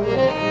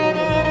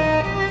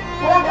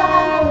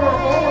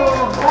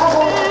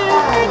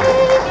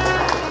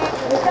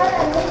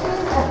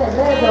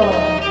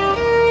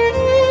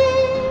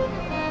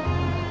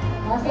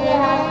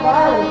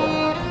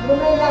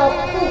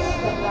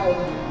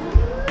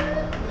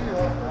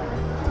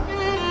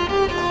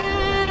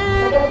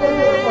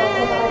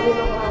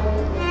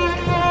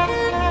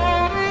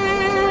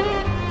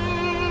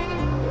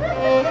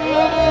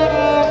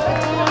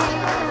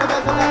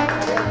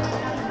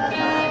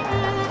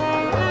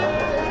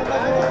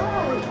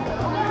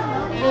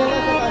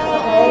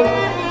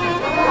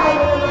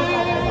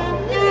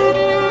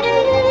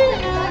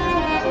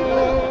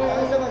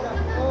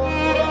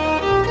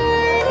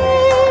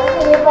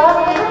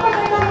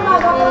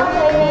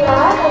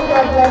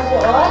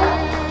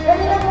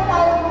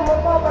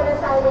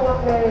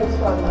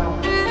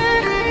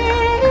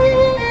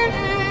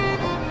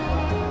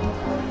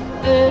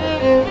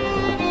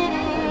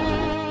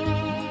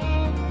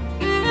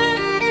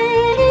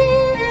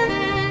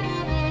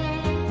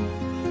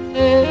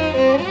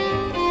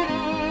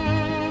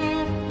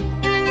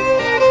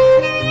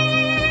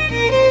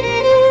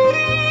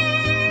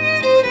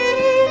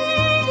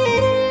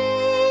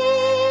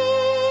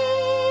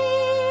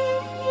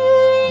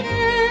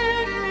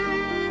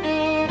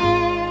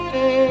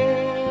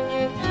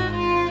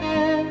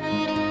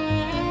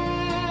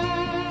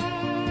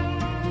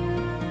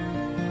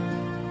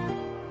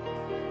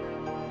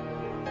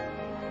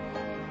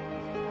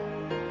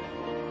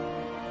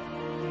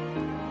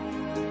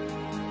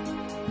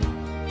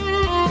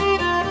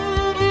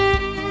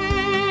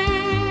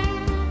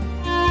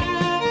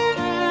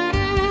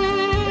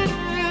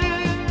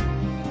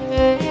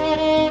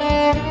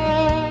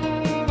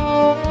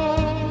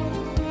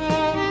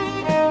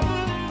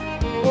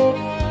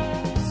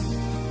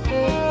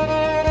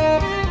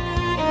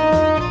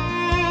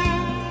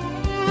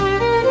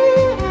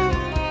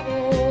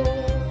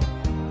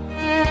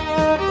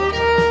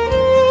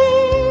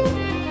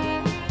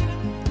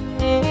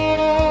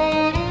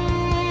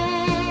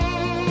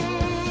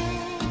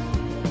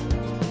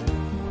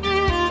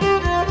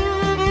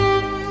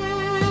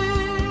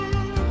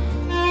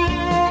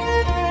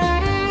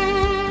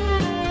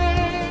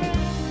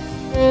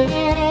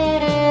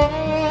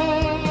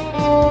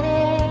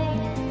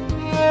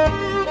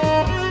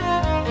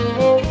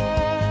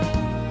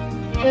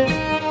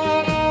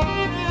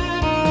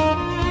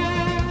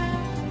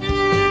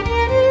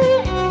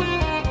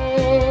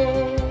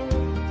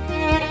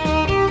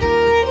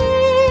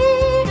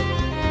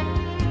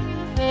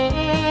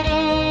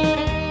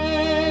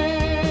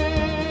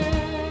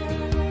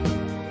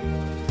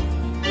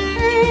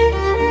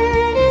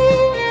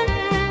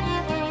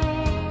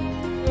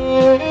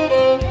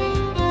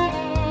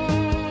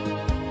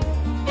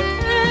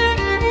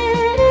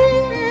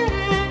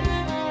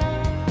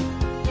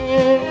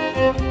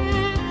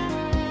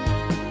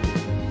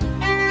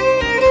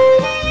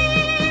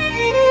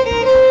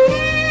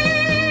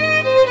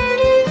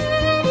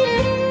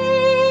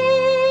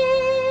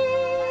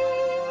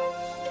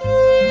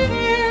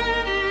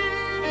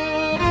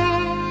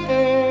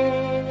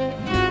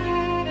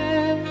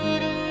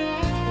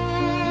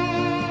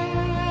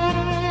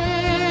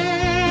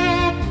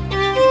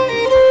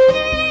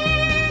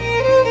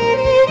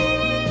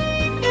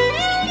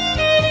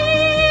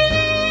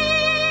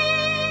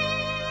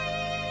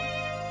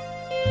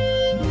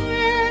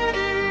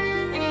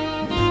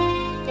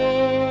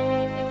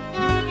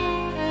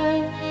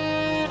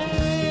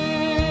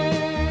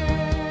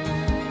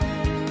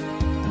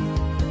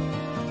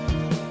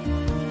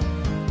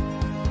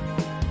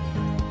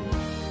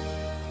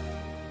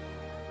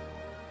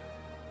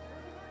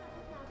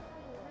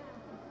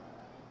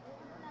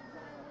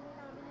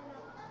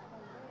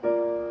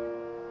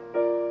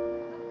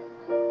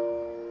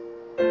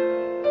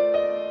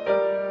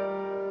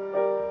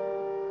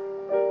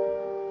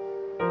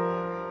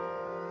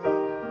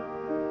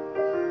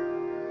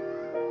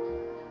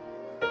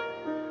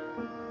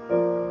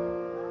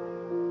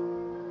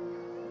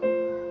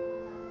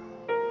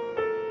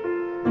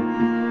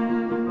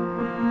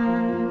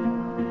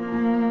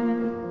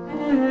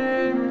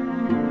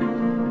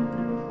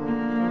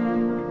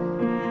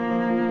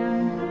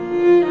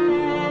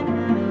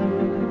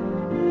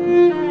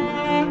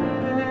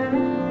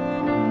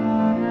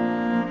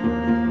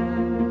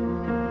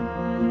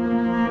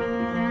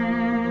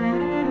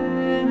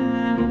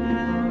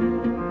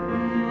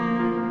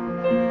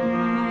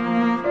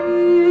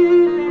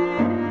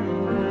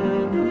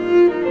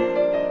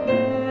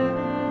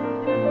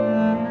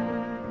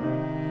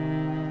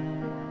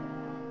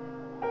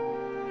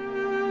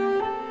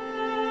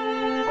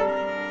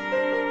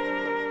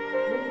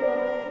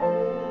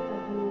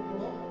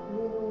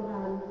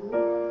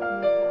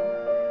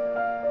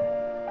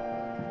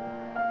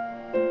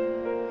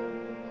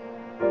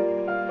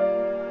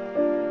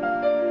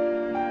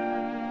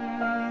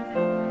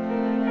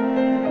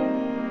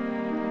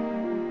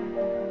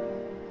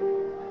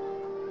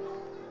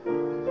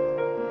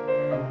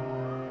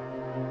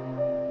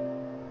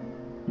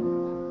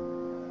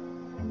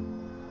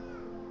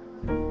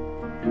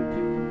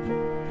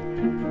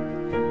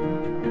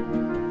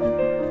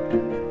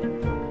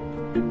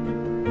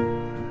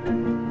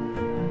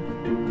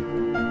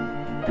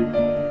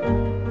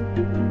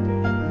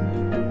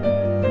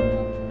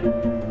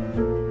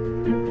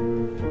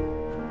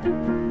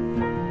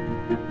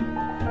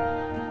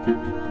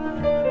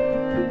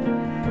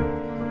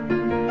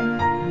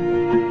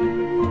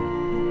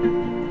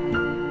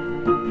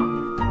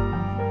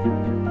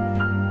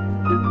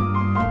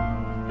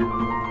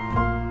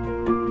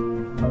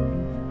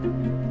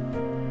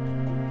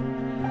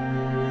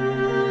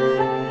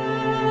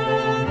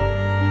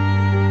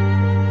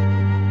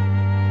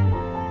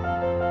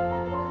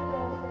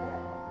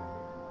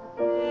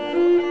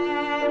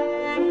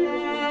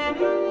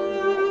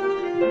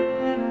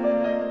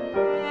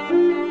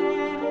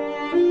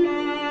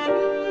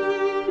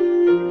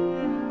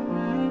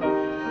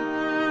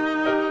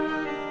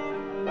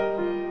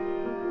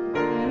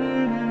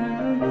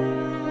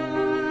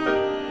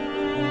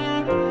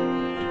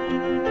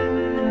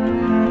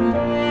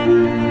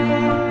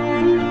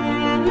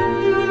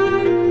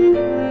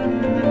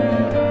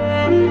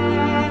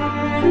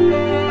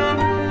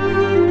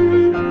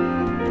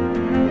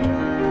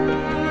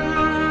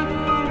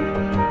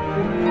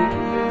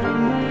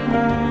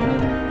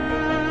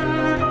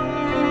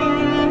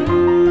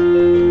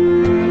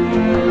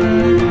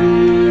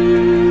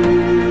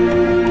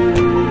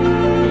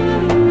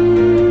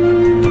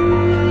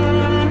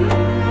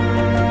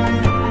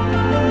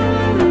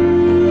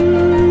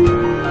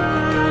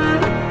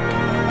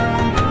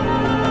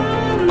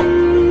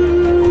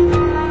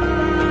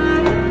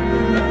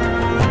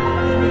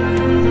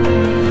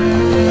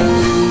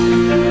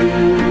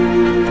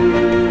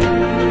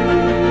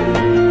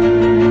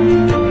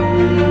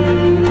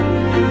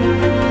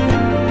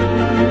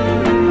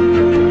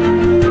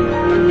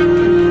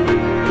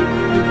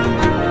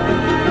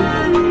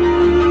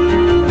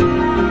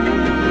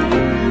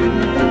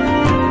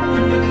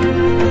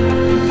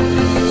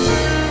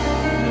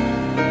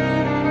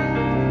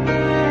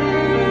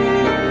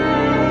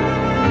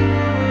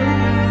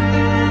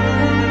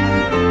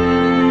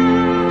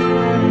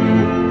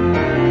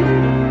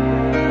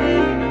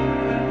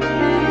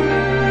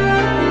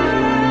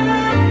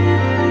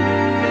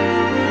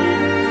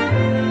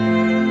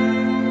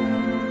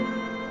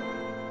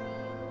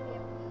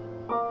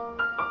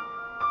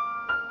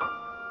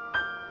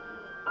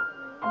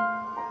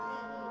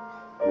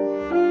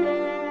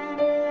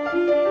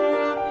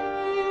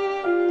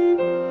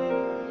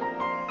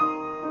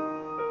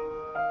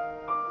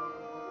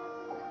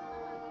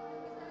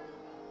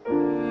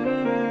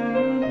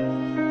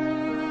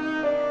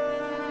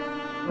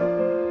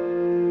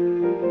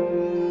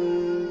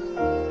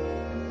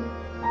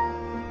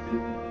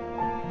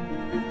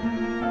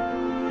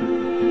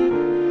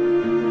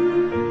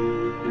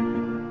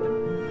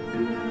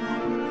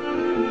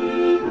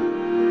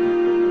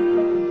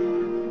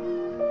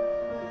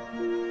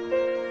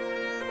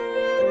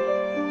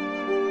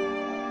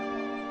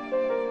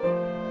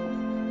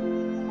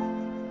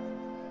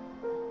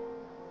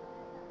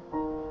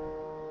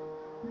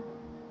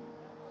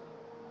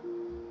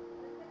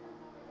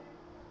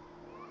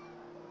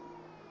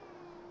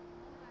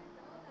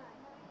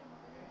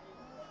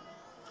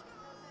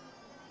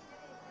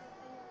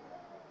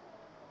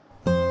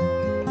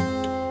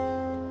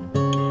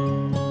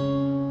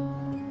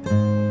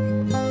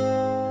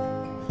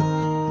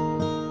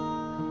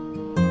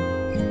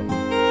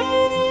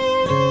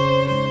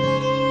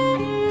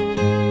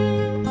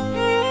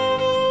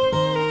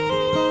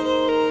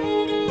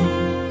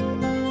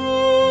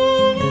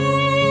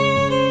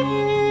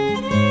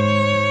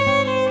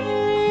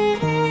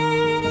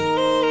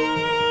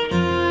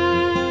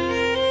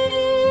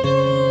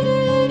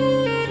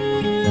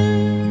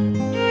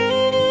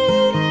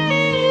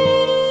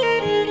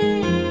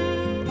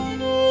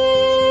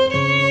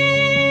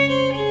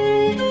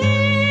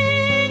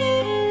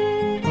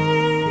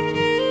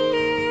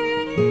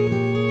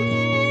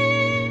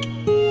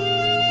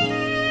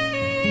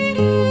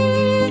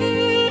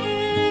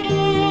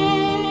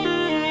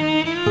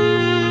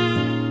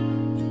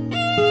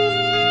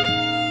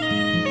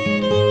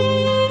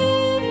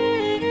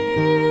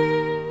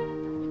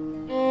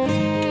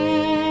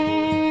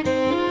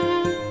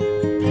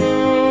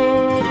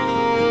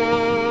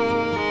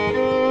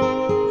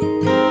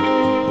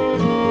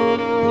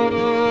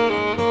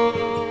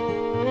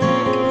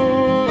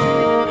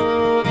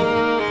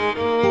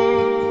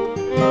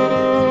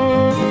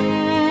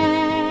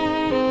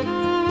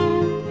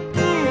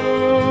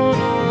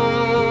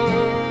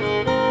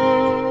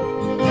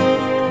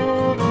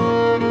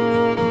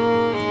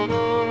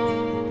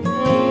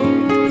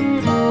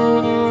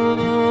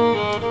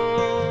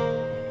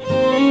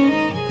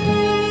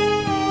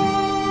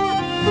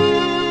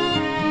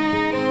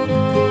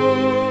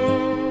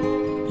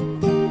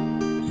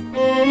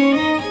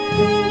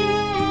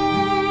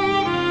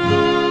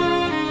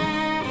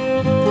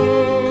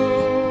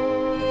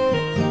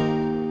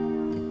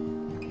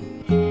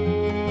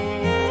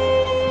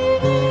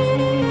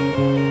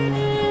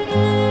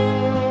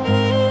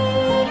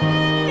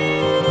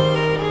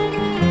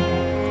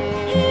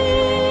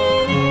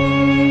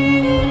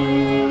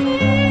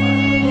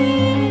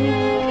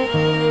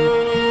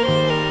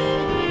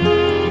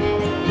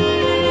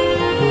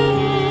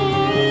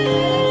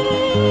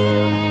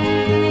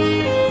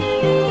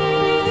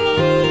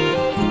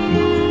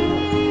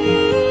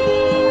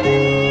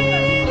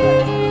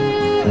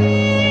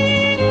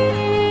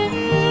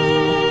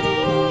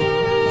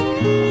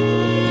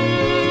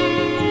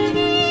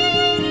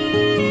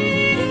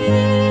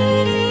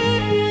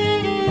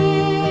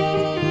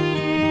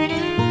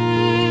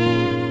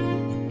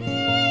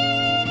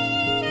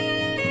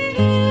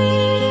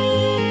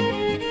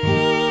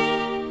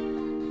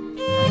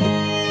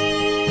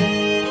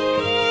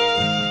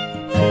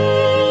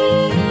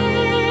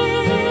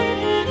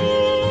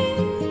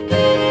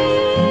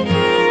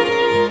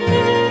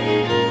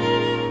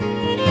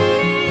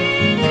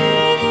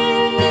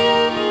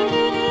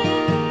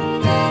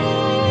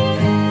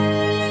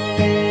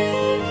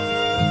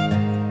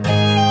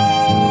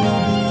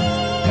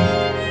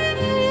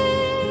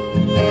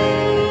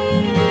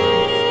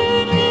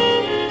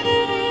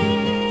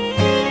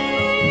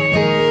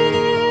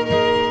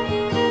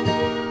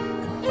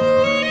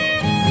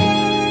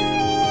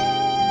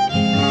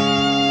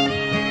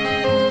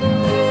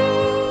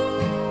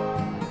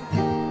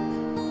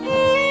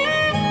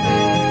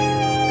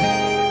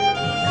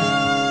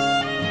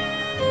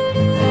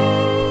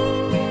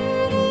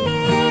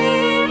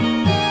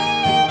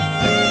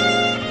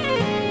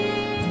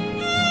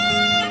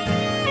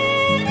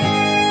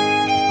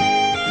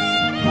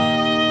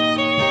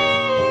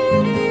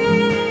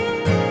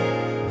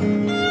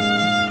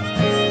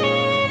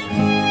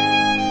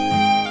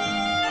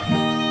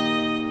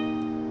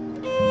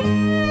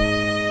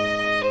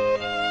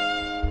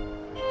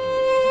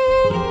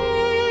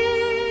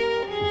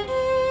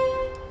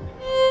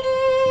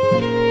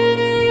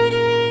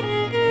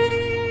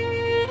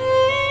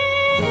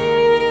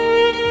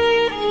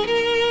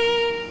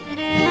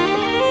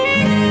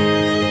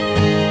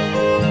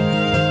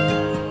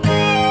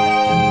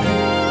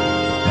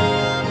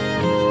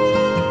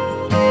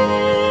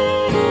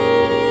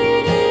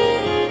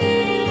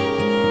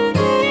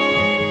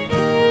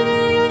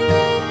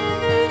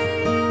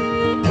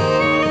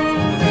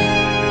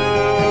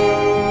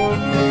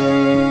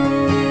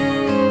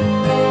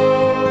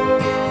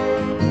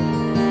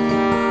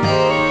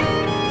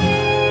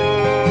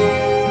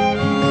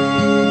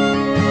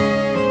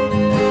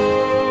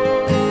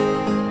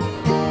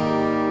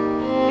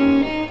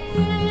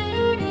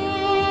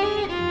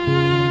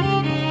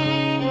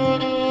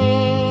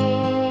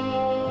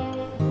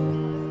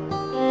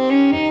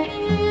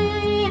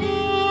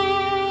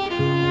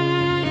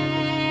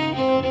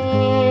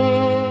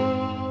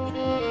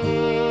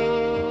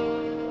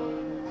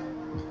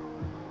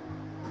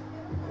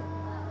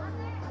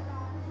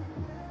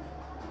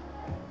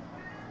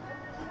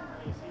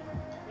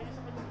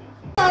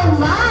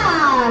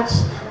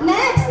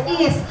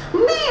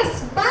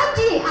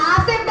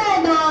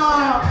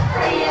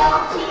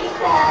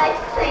Thank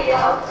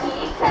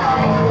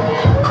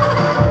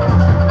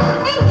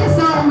you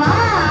so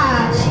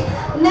much!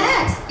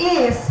 Next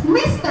is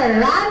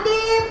Mr.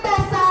 Randy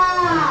Pesa!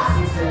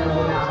 Sisila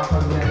mo na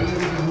kapag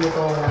naririnig mo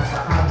to, nasa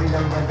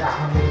kabilang banda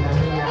kami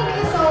nangyayari. Thank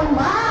you so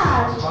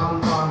much!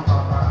 Pam, pam,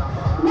 pam, pam.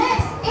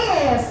 Next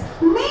is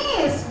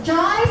Miss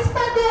Joyce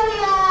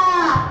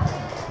Padilla!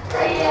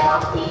 Thank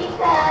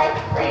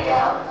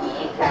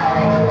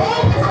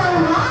you so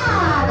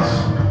much!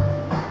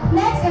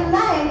 Next in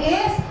line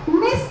is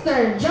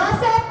Mr.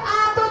 Joseph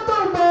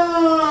Atutubo!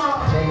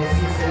 Kaya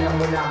sisila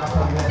mo na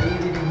kapag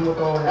naririnig mo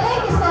to,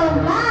 Thank you so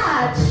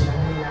much!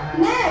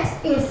 Next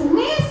is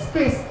Miss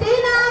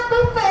Christina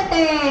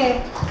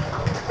Bufete!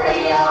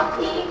 Thank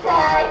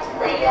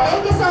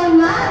you so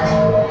much!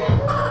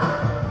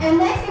 And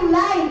next in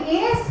line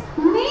is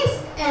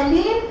Miss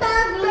Elin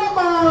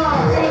Tagloco!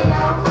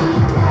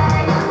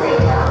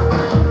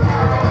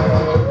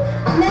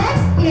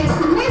 Next is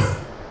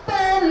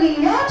Mr.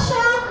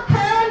 Leocio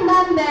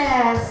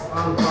Hernandez!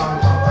 Pam, pam,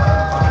 pam,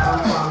 pam, pam,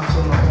 pam,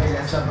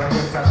 sumagila sa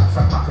bayo sa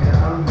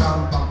pakiramdam,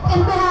 pam, pam.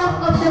 In behalf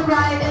of the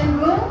bride and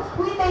groom,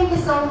 we thank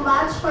you so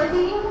much for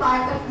being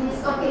part of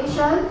this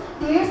occasion,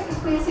 dear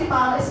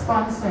principal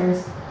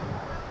sponsors.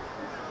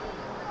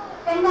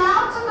 And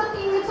now, to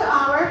continue to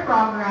our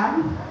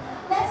program,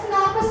 let's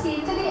now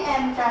proceed to the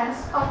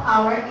entrance of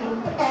our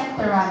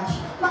entourage.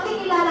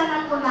 Makikilala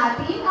na po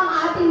natin ang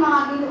ating mga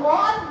binuo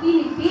at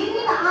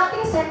binibini na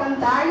ating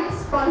secondary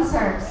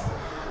sponsors.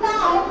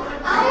 Now,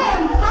 I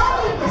am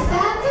proudly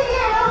presenting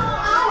you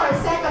our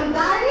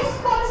secondary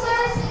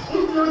sponsors,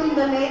 including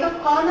the maid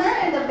of honor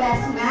and the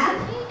best man,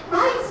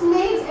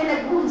 bridesmaids and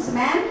the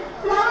groomsmen,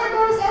 flower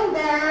bearers and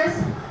bearers,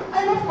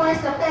 and of course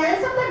the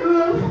parents of the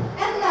groom,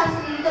 and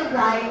lastly the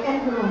bride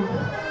and groom.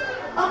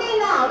 Okay,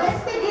 now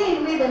let's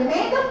begin with the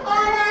maid of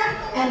honor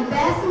and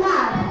best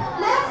man.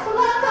 Let's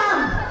welcome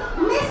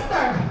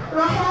Mr.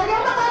 Rogelio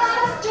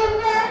Macalanas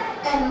Jr.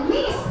 and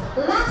Miss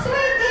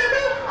Luxury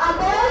Devi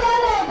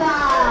Abellaneda.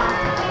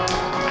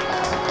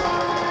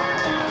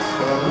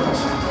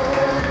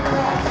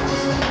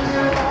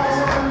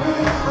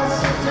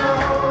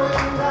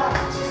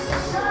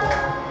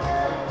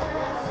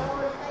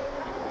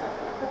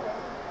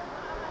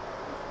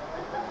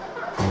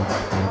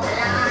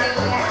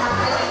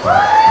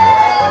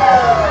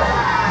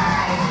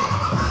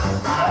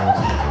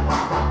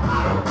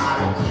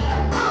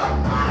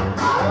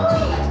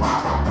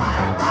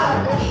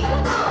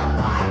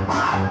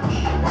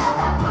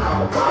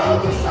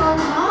 Thank you so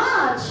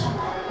much.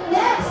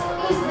 Next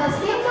is the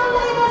single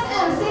ladies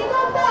and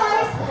single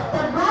boys,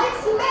 the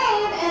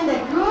bridesmaid and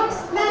the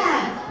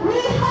groomsman. We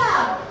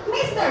have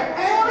Mr.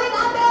 Erwin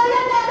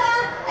Abellaneda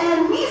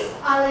and Miss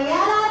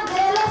Aliana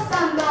de los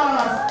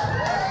Santos.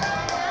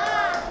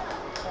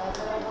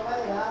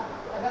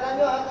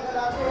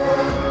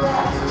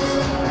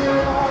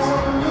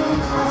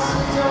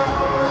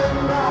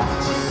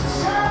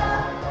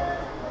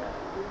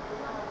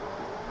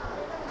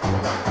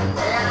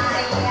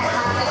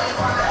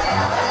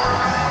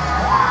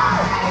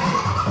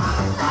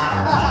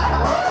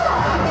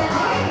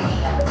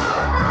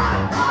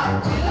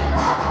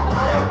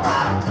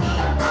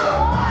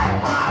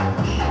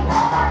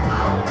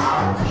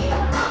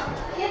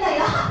 Yun na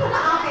yun.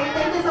 Okay,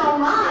 thank you so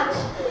much.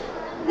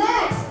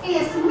 Next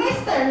is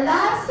Mr.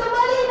 Lance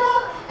Sumalino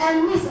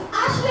and Miss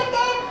Ashley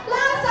Kay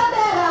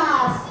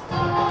Lanzaderas.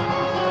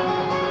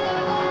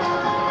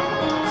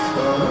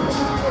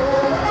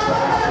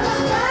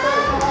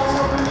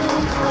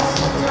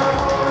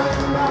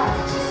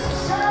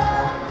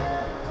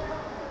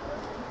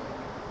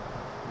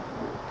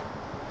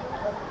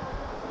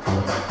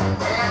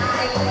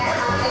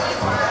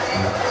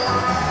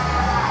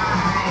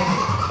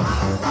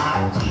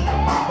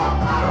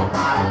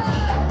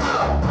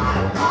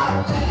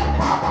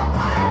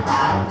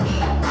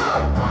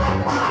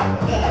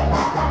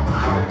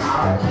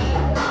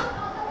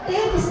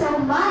 Thank you so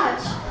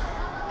much.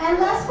 And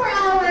last for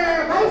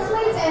our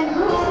bridesmaids and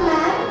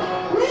groomsmen,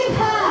 we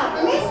have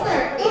Mr.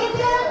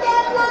 Adrian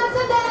Ted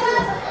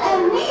Lanzaderas and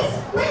Miss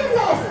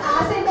Princess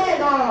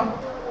Acebedo.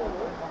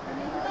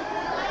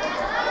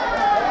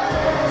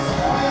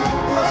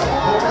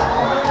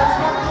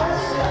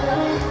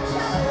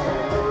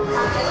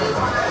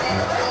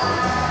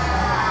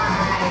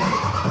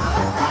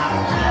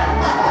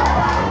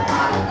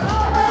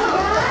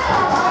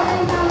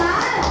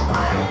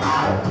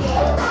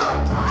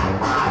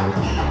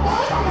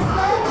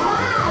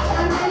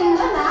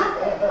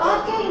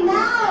 Okay, now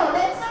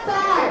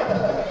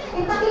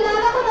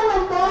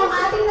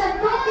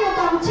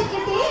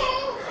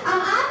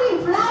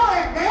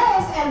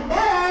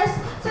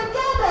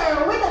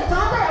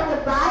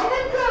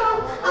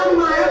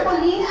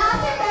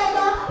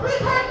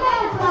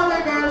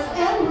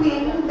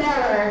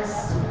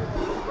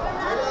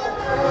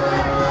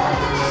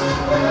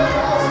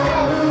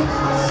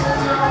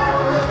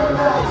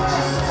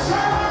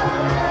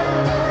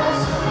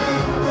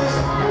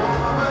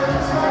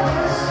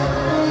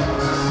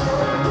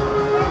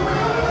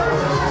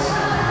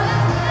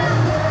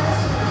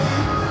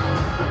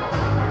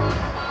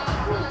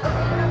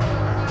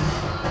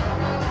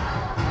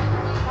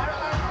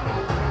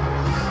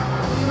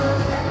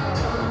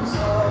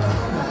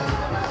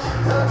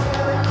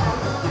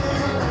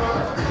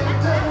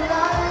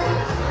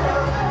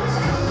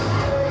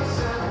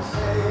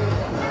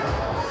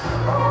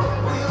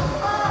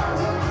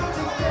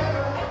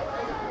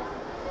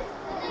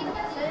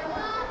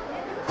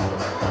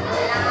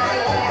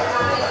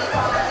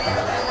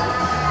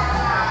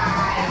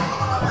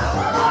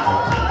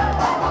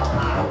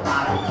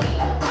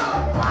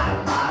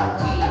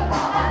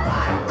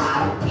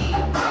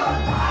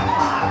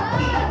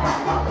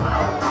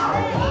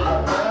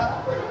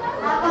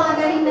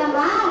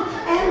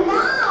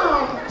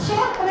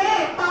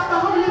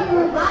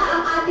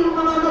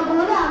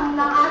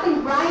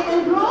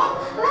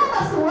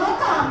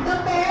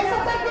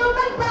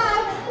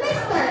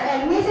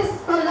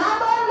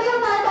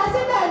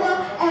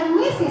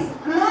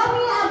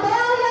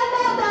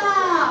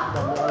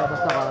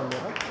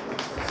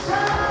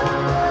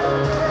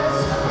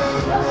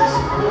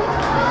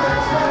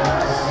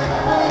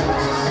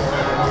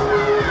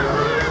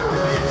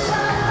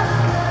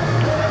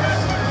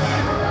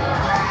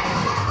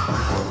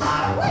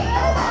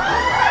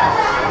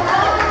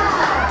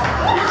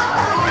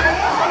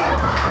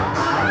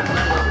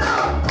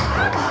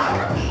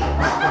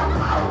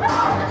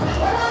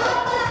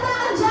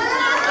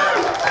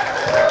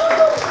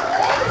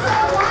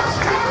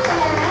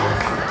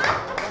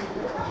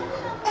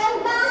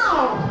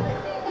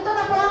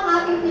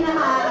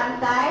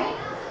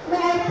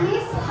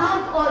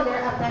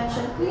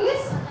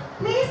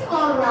Please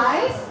all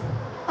rise.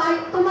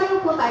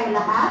 Tumayo po tayo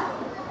lahat.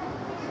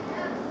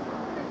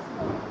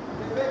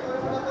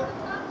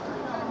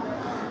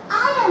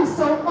 I am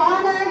so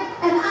honored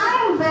and I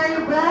am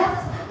very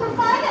blessed to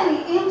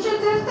finally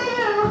introduce to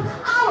you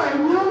our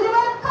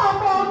newlywed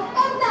couple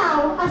and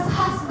now as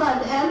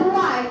husband and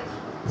wife.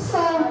 So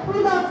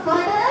without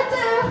further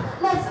ado,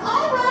 let's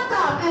all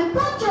welcome and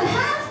put your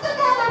hands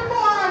together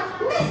for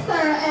Mr.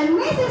 and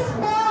Mrs.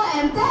 Paul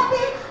and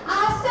Devi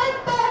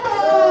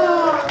Acebedo.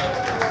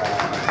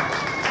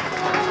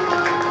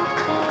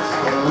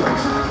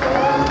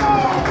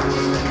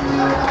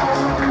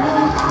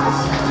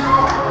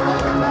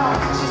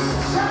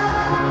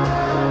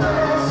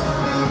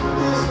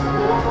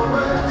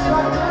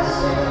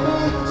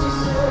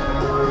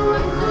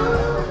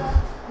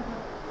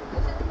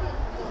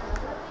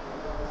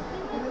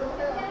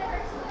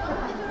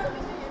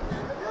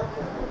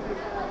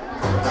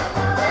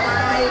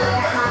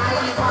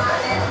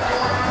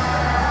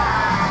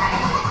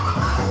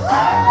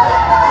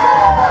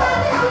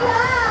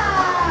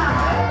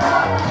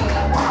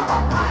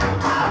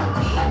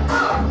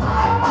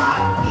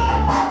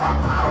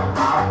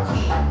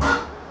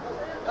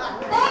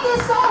 Thank you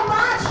so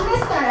much,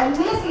 Mr. and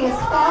Mrs.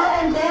 Paul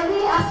and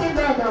Devi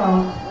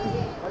Acebedo.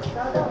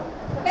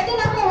 Pwede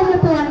na po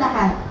umupuan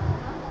lahat.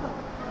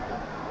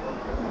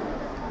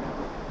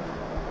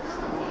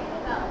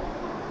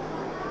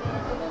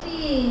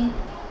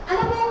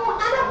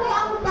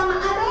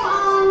 Ano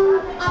ang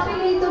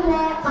apelido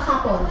mo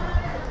kahapon?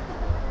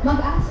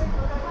 Mag-asa.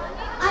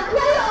 At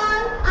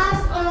ngayon,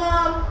 as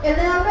of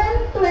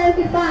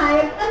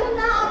 11:25, ano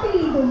na ang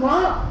apelido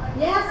mo?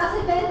 Yes,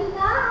 Acebedo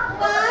na.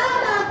 Wow,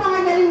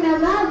 napakagaling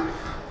naman.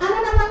 Ano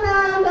naman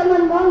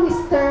nararamdaman mo,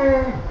 Mr.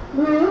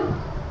 Groom?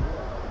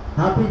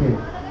 Happy din.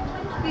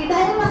 Okay,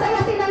 dahil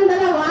masaya silang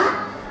dalawa,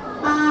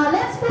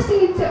 let's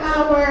proceed to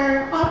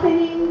our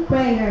opening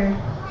prayer.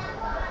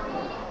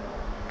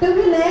 To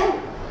be led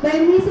by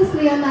Mrs.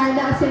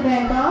 Leonarda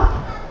Acebedo.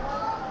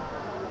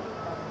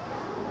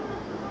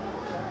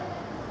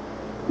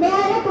 May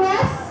I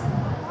request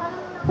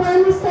for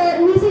Mr.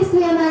 and Mrs.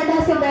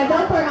 Leonarda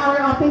Acebedo for our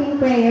opening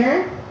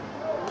prayer?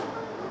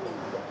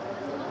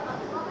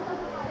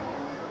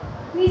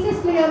 Mrs.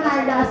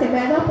 Leonarda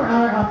Acebedo for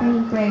our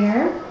opening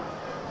prayer.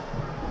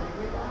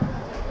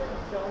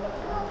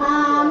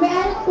 May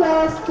I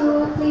request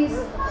to please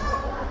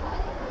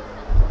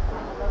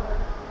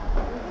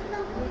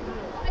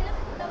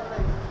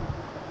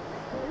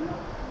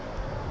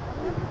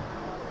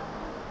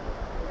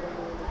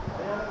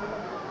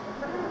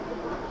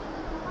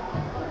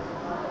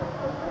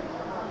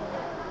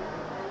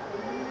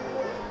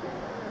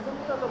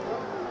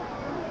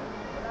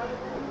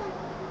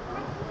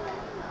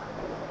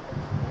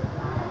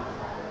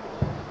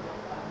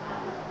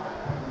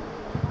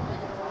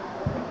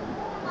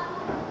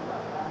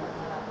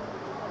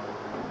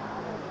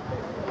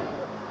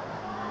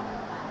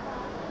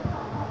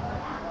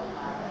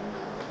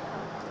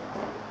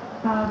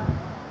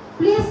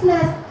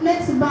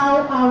let's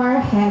bow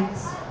our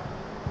heads.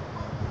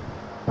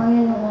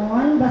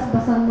 Panginoon,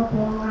 basbasan mo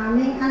po ang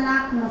aming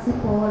anak na si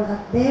Paul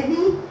at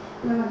Devi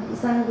na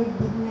mag-isang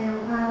dibdib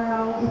ngayong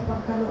araw.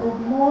 Ipagkaloob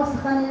mo sa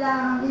kanila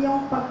ang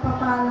iyong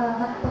pagpapala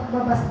at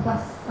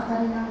pagbabasbas sa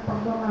kanilang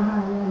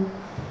pagmamahalan.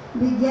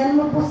 Bigyan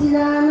mo po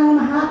sila ng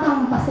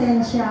mahatang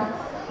pasensya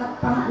at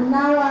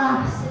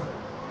pangunawa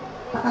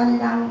sa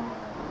kanilang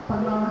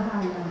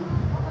pagmamahalan.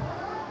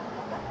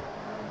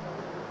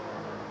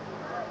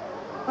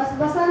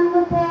 Basbasan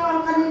mo po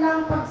ang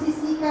kanilang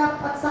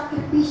pagsisikap at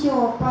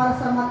sakripisyo para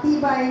sa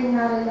matibay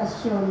na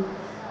relasyon.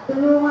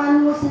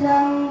 Tulungan mo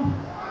silang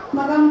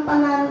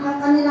magampanan ang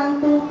kanilang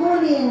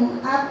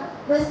tungkulin at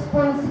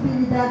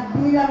responsibilidad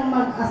bilang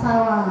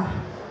mag-asawa.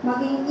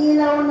 Maging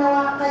ilaw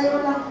nawa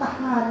kayo ng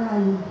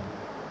tahanan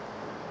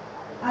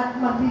at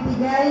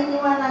magbibigay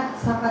liwanag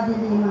sa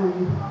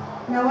kadiliman.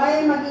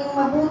 Naway maging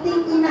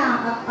mabuting ina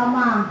at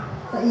ama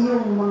sa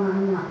iyong mga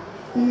anak.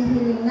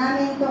 Hinihiling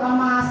namin ito,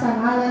 Ama, sa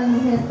ngalan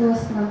ni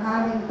Jesus ng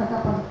aming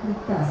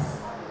tagapagligtas.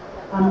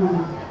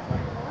 Amen.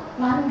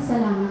 Maraming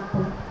salamat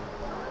po.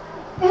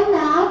 And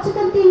now, to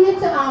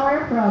continue to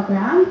our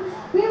program,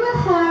 we will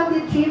have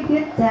the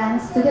tribute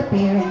dance to the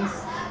parents.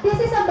 This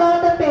is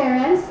about the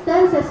parents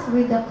dances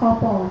with the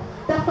couple.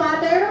 The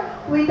father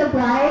with the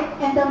bride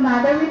and the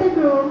mother with the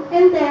groom,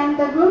 and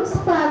then the groom's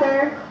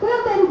father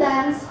will then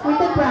dance with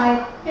the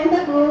bride and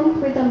the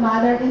groom with the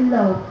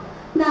mother-in-law.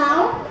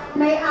 Now,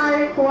 may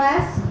I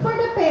request for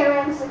the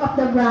parents of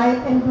the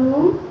bride and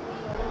groom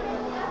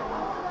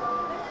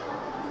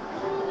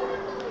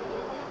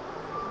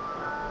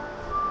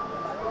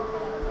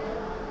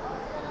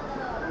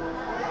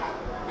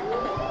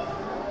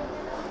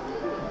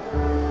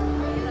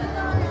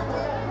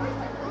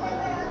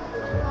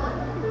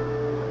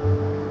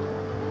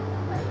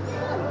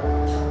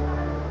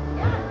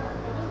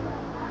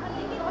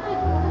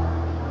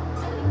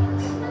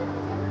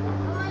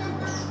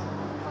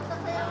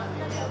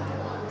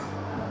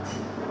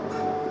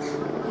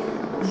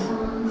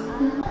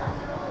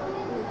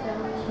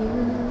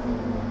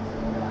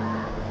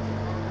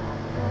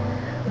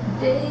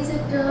days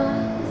are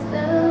dark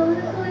without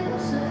a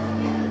glimpse of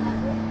you.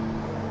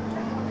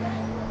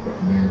 But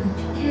now that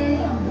you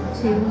came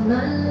into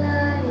my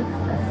life,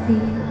 I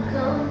feel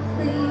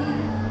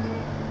complete.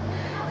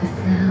 The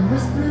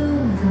flowers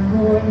bloom, the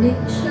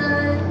morning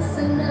shines,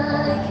 and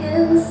I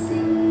can see.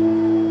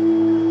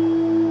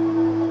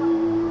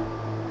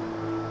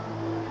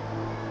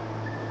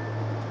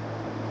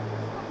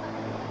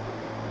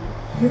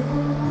 Your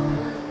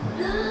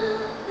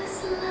love is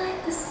like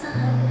the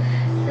sun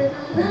that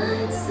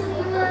lights up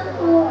my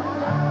world.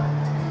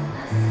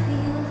 I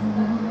feel the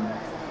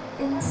warmth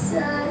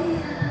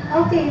inside.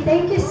 Okay,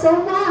 thank you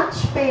so much,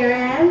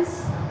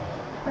 parents,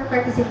 for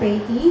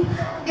participating.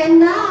 And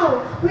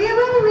now, we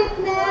will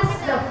witness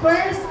the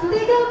first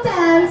legal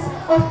dance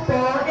of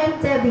Paul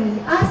and Debbie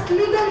as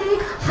legally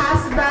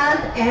husband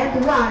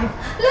and wife.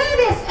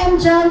 Ladies and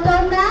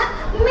gentlemen,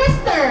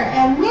 Mr.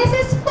 and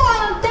Mrs.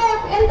 Paul, Deb,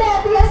 and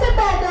Debbie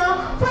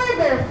Acebedo for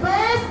their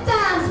first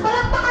dance.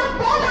 Palakpakan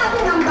po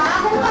natin ang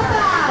bagong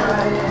kasal.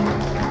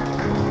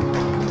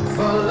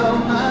 Follow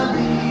my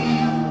lead.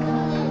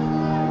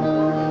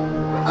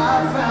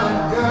 I found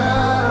a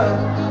girl,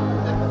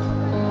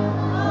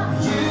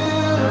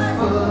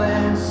 beautiful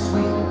and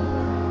sweet.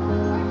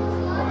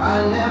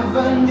 I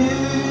never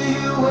knew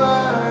you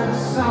were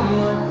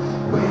someone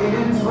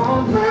waiting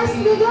for me.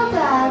 First legal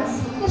dance,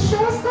 it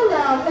shows the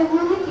love and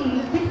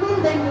unity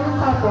between the new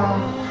couple.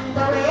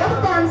 The way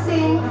of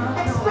dancing,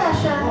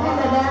 expression, and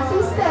the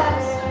dancing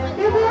steps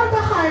reveal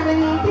the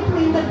harmony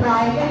between the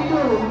bride and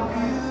groom.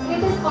 It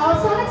is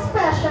also an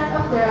expression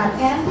of their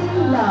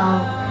unending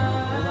love.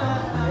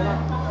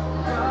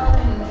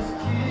 Darling, just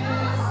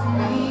kiss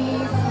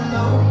me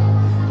slow.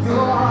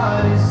 Your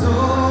heart is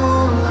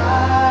all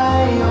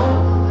I own,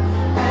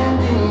 and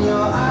in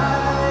your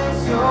eyes,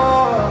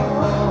 you're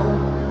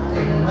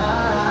holding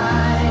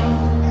mine.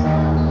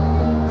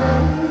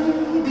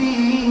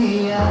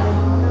 Baby, I'm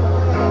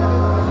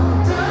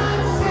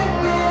dancing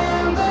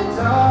in the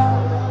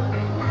dark.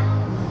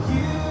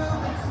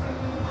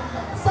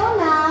 So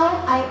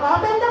now, I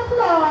open the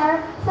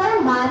floor for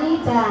money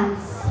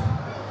dance.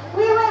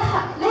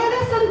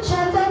 Ladies and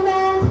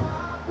gentlemen,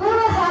 we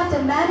will have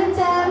the money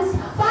dance.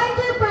 Find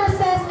your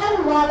purses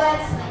and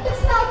wallets.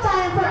 It's now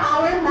time for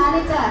our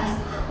money dance,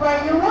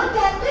 where you will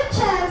get the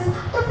chance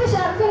to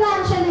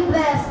financially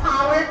bless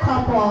our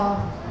couple.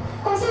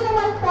 Kung sino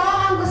man po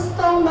ang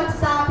gustong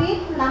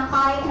magsabit ng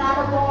kahit na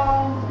ano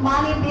pong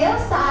money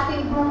bills sa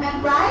ating groom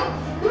and bride,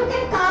 you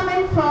can come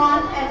in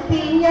front and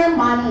pin your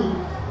money.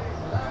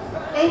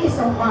 Thank you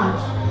so much.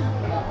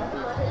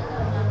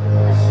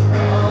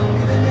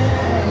 Stronger than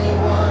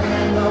anyone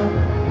I know.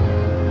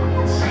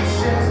 She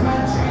shares my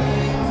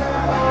dreams.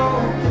 I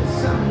hope that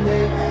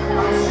someday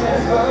I'll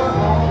share her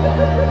home.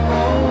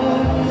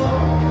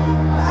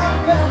 I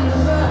found the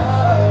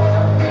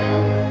love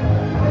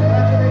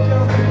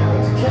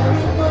to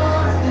carry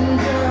more than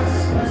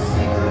just my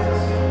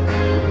secrets,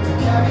 to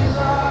carry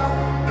love,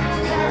 to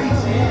carry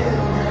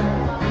children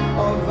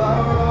of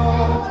our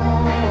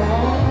own.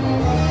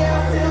 We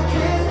are still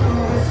kids, but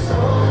we're so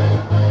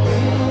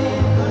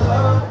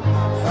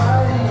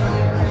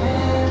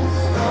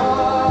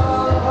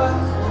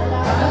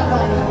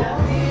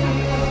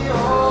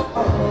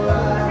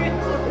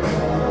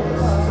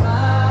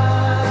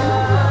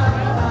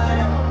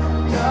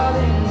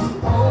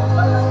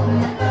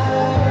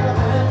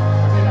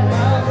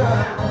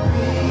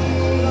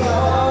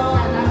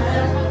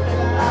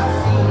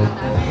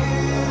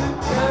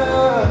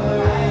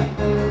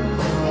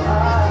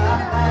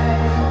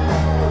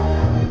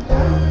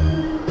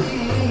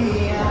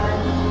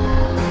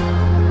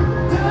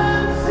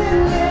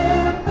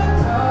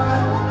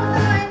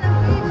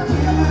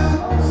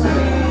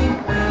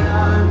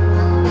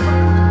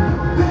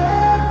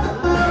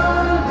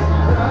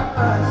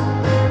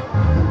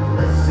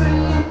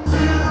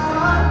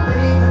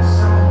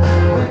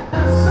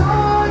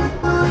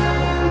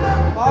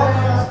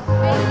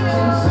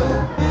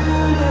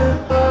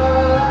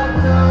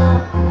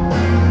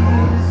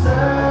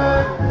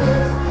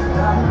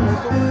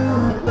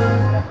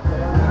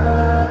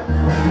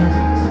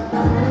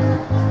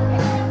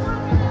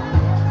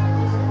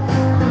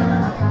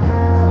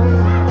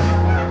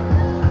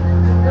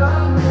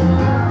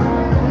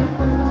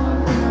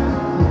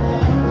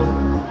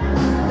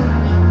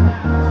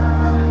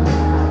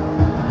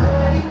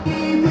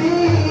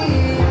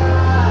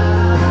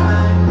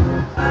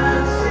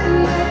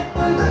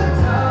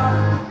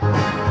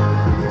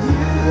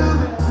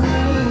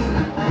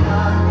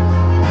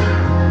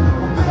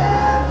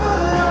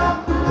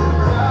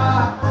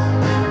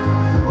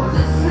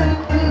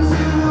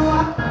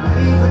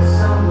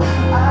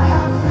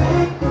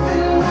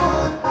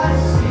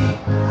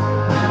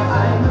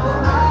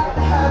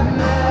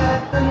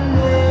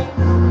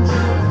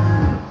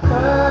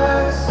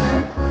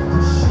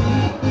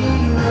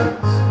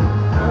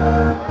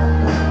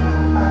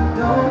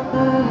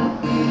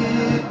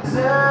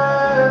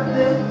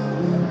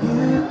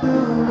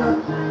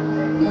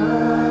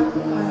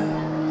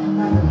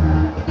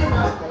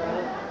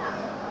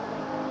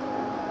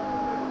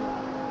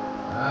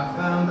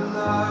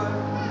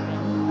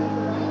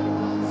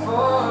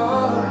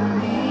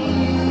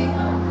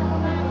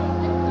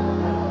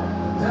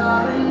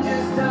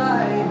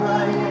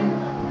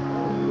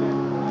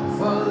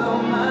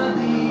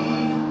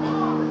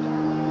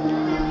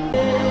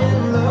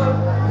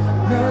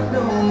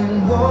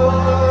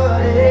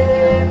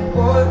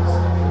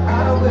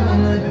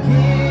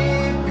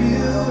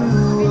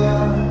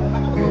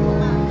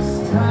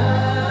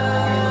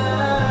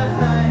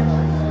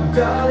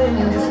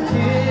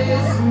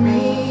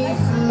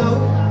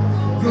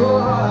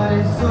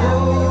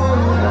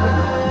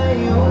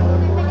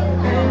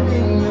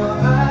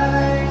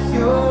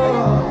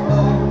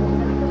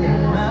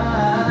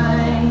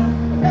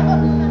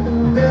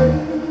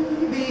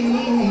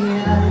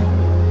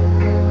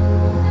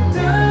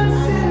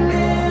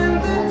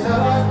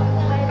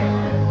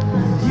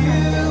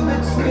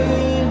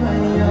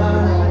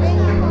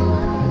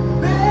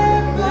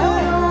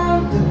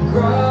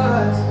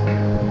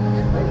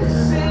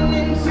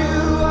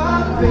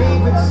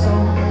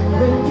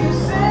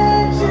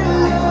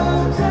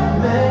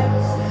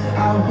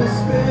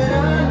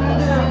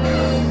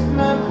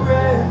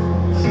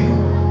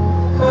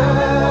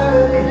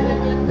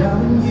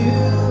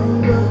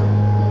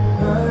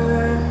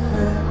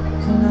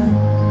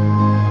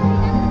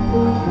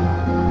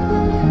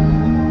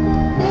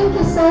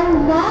so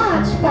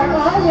much for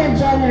all your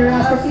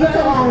generosity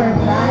to our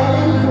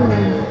bride and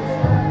groom.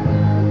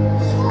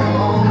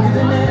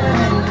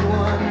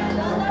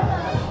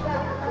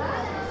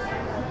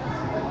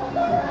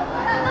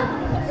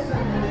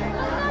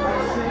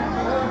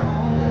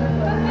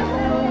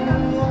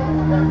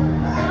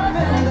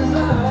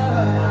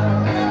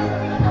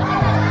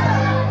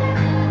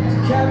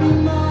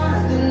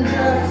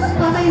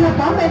 Okay na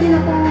po, pwede na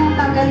pong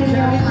tanggalin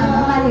yung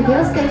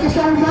manibels. Thank you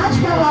so much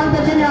for all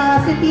the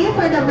generosity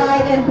for the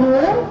bride and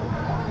groom.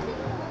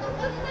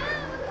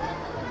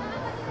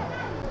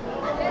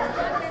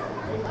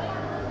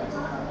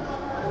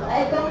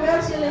 Ay,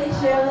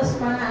 congratulations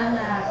mga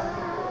anak.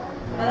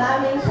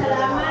 Maraming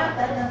salamat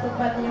at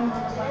natupad yung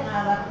mga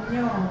pangarap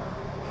nyo.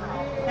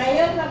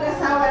 Ngayon,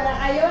 mag-asawa na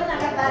kayo,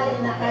 nakatali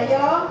na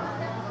kayo.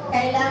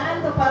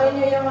 Kailangan tuparin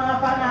nyo yung mga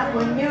pangako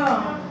nyo.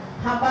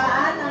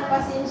 Habaan ang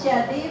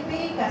pasensya,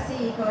 Devi,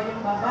 kasi ikaw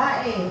yung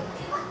babae.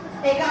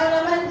 Ikaw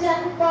naman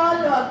dyan,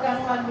 Paul, huwag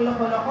kang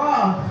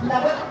magloko-loko.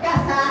 Lagot ka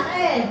sa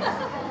akin.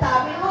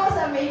 Sabi mo,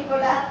 sabihin ko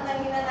lahat ng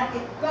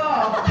hinanakit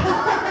ko.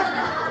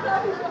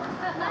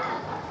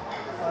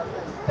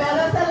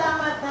 Pero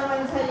salamat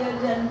naman sa iyo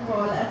dyan,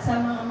 Paul, at sa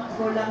mga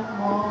magulang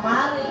mo,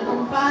 Mari,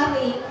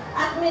 kumpari,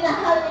 at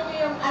minahal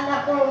niyo yung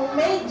anak ko,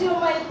 medyo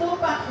may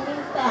tupak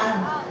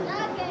minsan.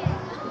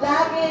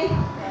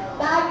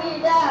 Lagi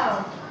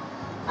daw.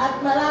 At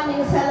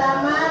maraming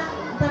salamat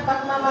sa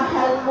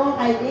pagmamahal mo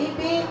kay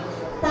Devi.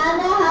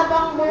 Sana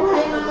habang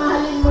buhay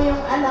mamahalin mo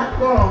yung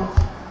anak ko.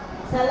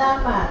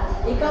 Salamat.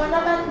 Ikaw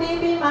naman,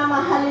 Devi,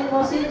 mamahalin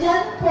mo si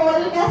John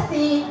Paul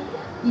kasi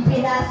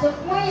ipinasok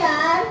mo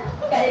yan.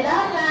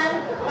 Kailangan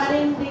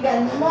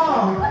panindigan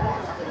mo.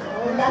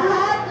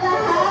 Lahat.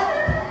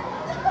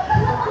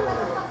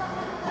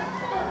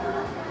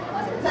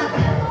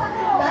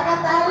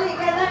 Nakatali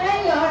ka na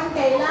ngayon,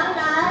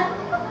 kailangan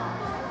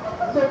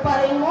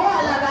tuparin mo,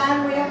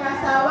 alagaan mo yung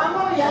asawa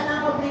mo, yan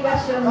ang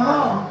obligasyon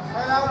mo.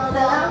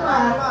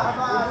 Salamat.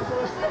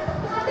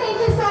 Thank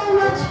you so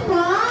much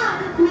po,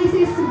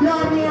 Mrs.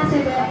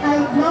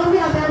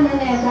 Gloria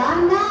Bernaneda.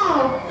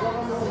 Now,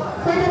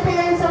 for the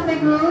parents of the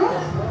group,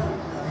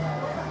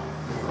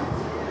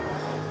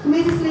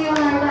 Mrs.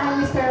 Leonardo and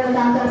Mr.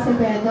 Rolando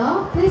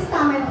Acebedo, please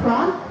come in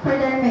front for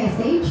their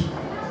message.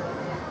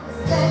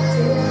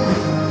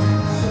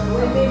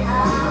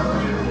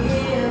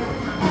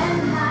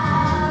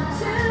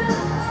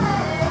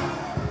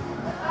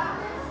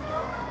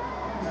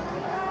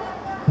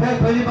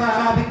 Pwede ba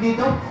Arabic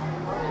dito?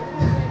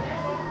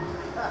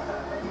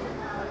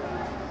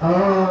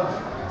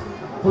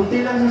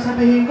 Kunti lang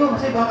sasabihin ko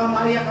kasi baka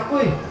maiyak ako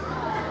eh.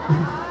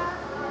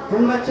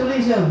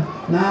 Congratulations,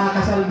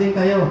 nakakasal din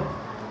kayo.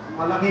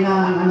 Malaki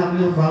na ang anak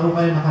niyo bago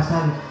kayo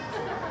nakasal.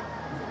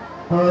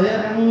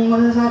 Yan, ang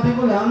masasabi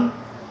ko lang,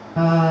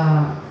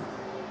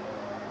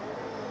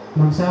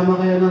 magsama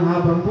kayo ng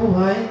habang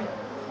buhay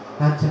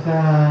at saka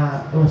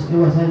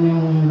iwasan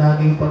yung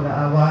laging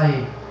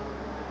pag-aaway.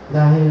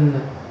 Dahil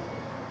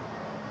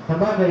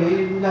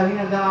sabagay, laging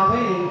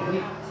nag-aaway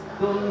eh.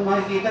 Doon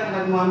makikita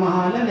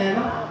nagmamahalan eh,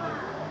 no?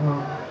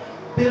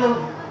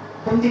 Pero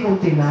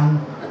kunti-kunti lang.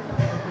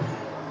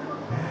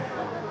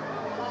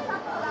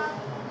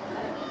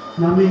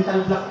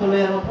 Na-mental block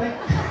tuloy ako pa eh.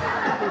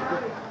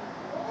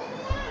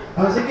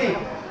 Sige.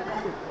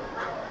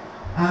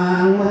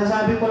 Ang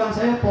masasabi ko lang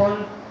sa'yo,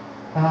 Paul,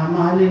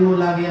 mahalin mo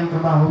lagi ang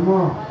trabaho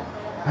mo.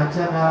 At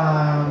saka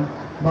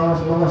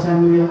bawas-bawasan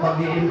mo yung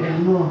pag-i-ML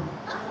mo.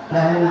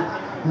 Dahil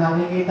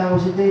nakikita ko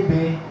si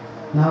Devi,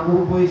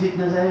 nabubuisit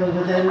na sa'yo.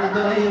 So dahil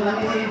ito ay yung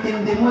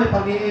iniintindi mo eh,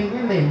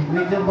 pag-i-ML eh.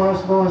 Medyo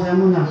bawas-bawasan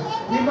mo na.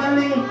 Di ba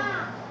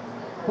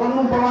huwag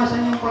mong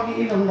bawasan yung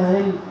pag-iinom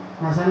dahil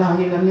nasa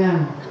lahi lang yan.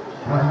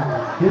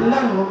 Yun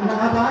lang, huwag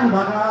nang habaan,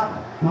 baka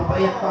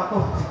mapaiyak pa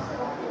ako.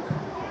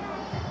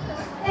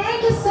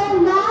 Thank you so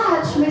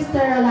much,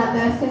 Mr.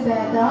 Rolando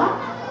Acebedo.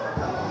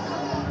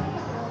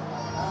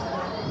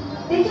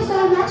 Thank you so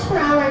much for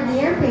our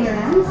dear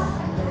parents.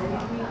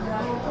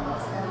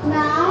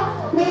 Now,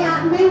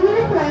 may we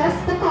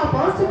request the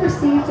couples to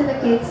proceed to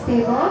the cake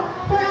table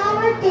for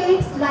our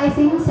cake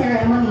slicing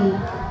ceremony.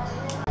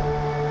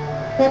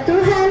 The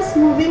two hands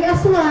moving as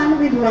one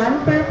with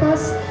one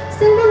purpose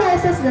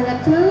symbolizes that the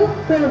two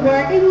will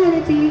work in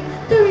unity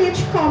to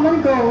reach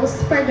common goals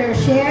for their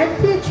shared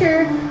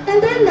future and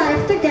their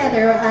life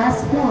together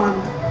as one.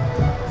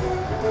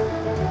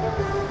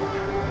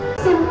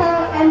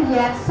 Simple and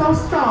yet so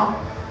strong.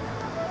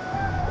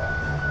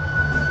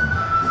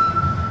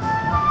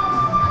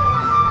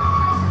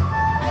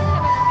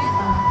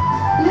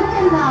 You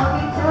can now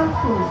eat your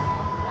food.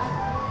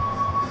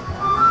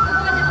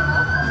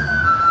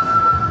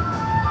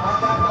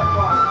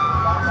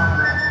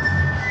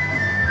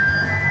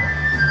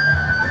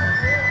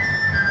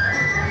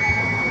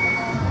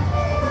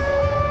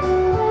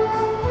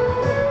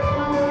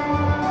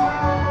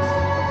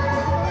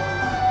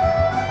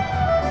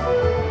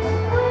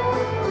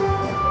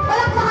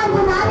 Palakpakan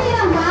po natin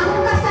ang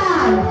bagong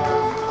kasal.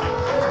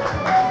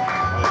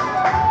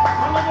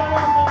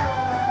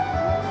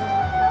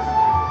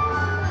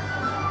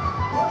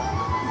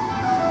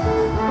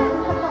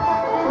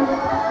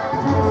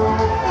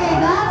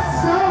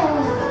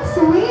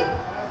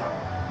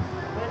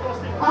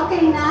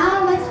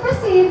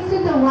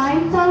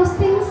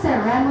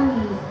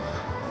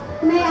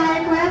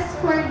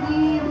 for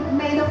the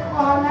maid of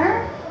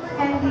honor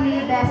and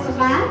the best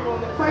man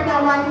for the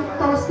one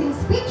toasting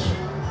speech.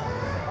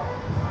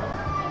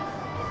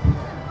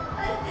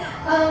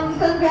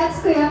 Congrats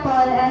Kuya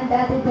Paul and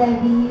Ate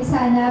Devi.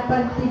 Sana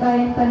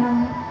pagtibayan pa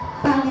ng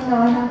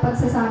Panginoon ang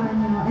pagsasama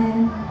niyo.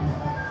 And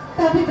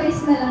copy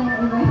paste na lang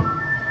yung iba.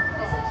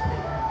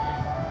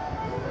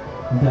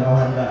 Hindi ako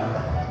handa.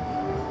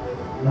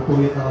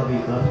 Napulit ako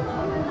dito.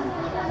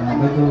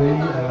 By the way,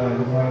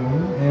 good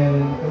morning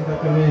and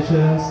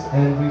congratulations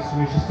and best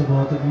wishes to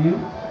both of you.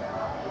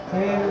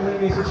 And my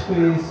message ko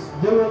is,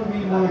 there will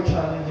be more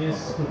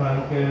challenges to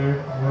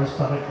conquer, more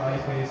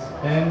sacrifices,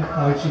 and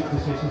hardship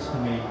decisions to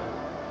make.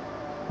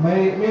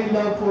 May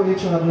love for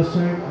each other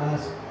serve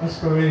as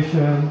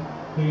inspiration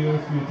to your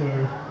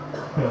future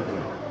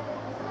children.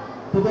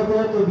 To the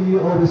both of you,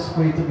 always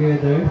pray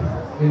together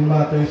in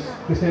matters,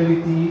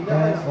 facility,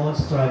 and all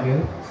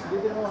struggle.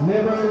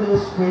 Never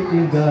lose faith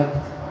in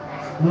God,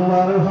 no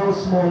matter how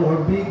small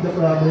or big the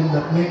problem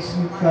that makes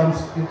you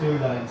comes into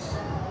your lives.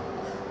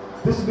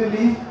 This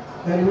belief,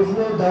 and with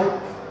no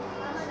doubt,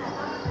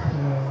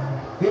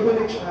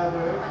 given each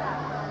other,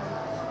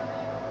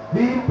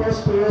 be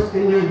prosperous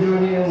in your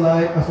journey in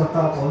life as a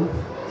couple,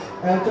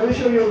 and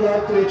treasure your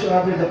love to each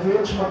other that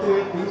reach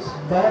maturities,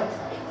 but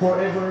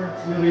forever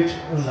you reach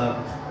in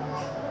love.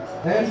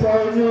 And for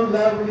our new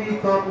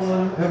lovely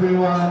couple,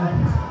 everyone,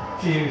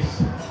 cheers.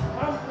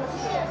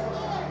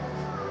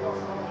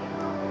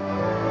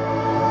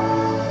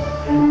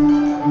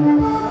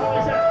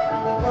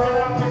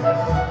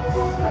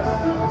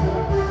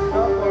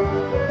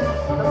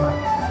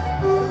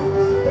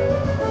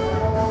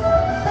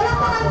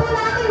 Palakpakan po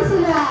natin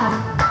sila.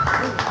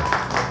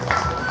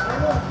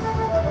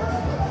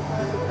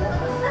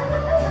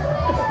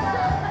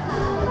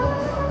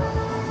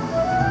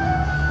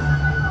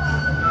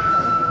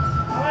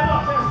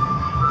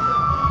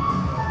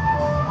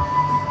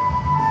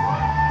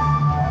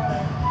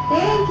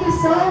 Thank you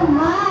so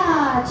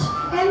much.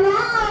 And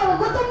now,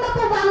 gutom na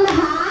po ba ang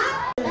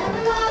lahat?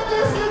 Everyone,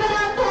 just give it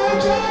up for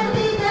JMP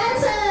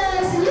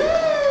dancers!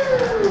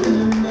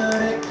 Woo!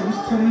 That comes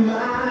to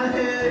my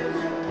head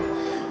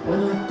when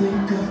I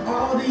think of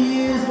all the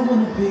years I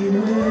wanna be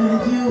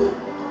with you.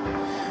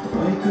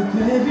 Wake up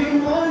every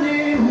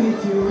morning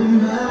with you in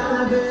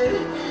my bed.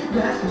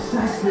 That's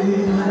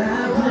precisely what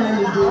I plan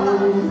to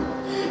do.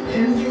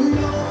 And you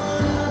know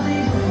all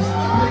these things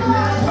make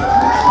me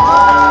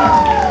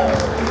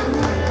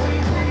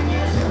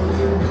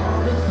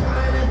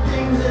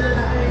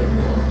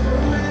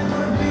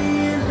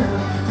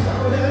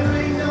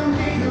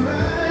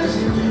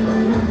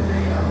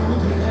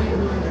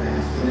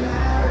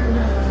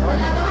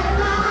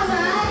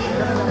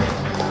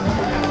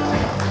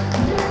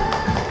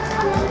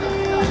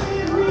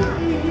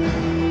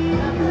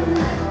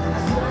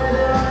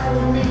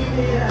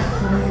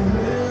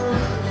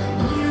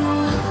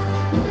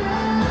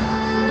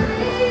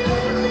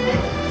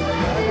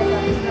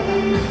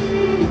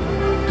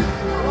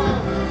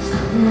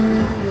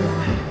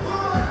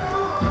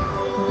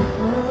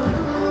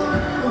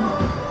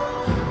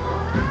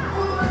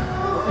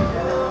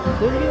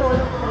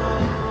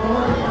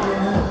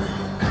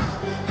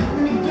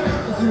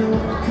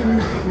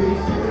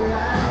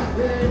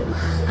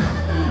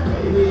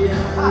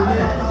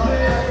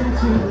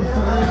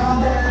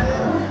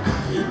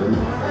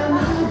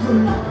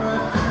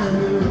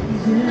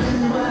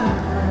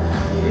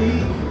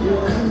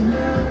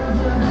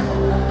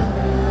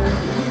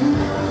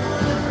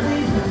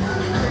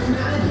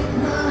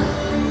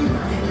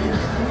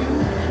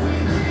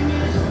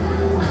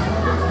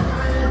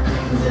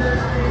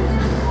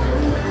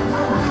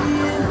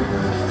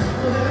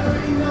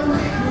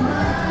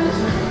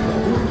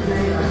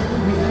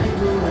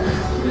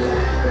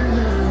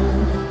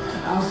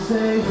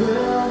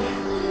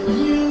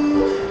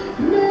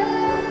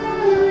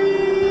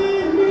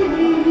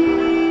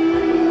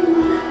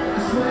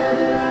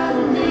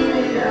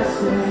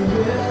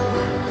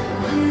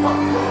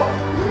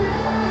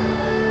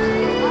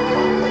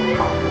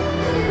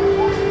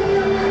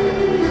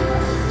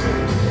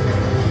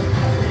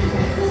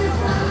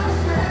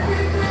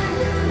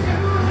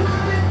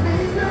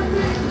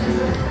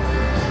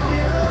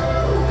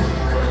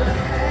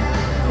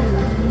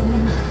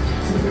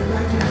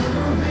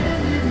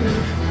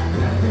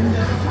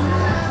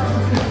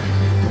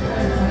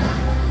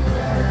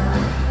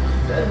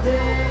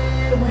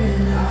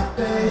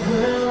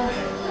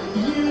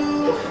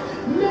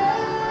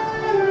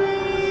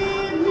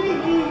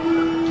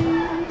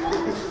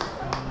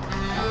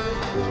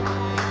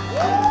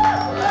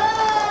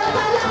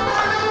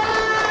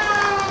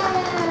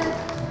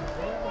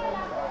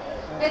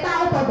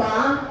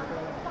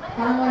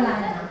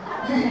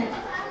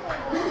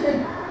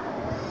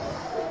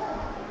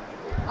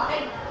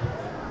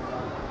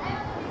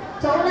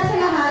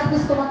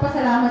gusto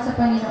magpasalamat sa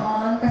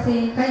Panginoon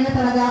kasi kaya na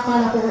talaga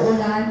akala ko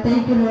uulan.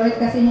 Thank you Lord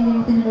kasi hindi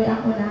mo tinuloy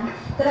ang ulan.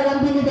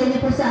 Talagang binigay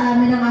niyo po sa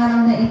amin ang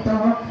araw na ito.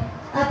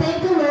 At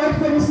thank you Lord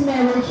for this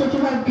marriage that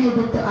you have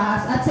given to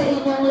us. At sa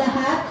inyong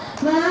lahat,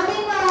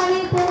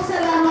 maraming pong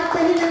salamat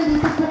dahil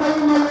nandito po kayo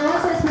ngayon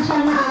sa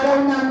espesyal na araw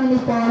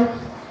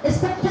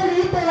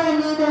especially to our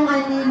Ninong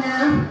and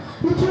Nina.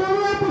 We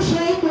truly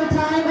appreciate your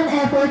time and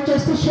effort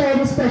just to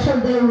share this special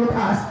day with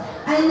us.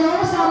 I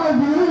know some of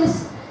you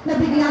is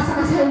nabigla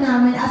sa kasal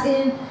namin, as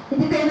in,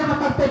 hindi kayo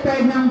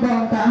nakapag-prepare ng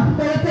bongga.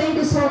 Pero thank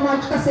you so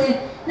much kasi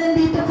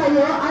nandito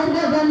kayo, ang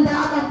gaganda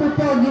at ang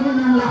pupogi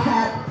ng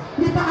lahat.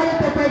 Hindi pa kayo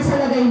prepared sa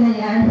lagay na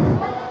yan.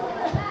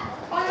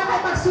 Wala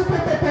kayo pag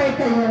super prepared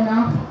kayo, no?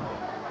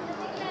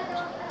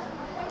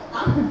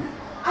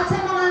 At sa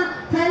mga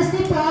friends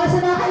ni Paul, sa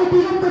mga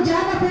kaibigan ko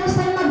dyan na first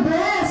time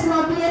mag-dress,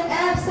 mga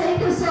BFFs,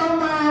 thank you so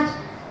much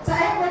sa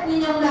effort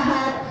ninyong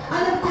lahat.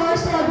 And of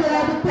course, to our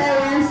beloved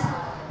parents,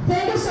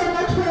 thank you so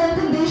much for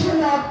unconditional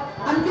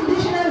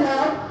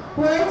love.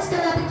 Words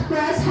cannot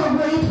express how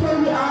grateful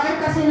we are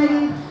kasi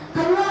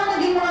kayo ang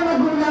naging mga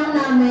magulang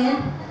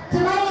namin. Sa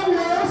mga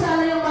in-laws,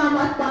 sana yung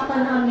mama at papa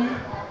namin.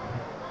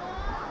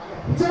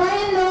 Sa mga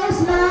in-laws,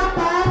 ma,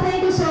 pa,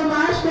 thank you so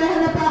much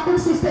dahil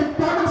napaka-consistent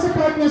po ang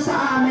support niyo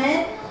sa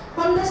amin.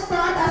 From the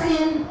start, as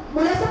in,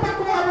 mula sa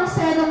pagkuha ng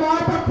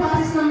senomor,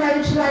 pag-process ng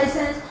marriage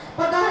license,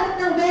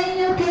 paghahanap ng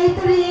venue,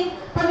 catering,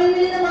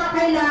 pamimili ng mga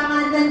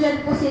kailangan,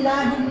 nandyan po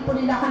sila, hindi po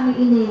nila kami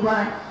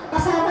iniwan.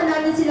 Kasama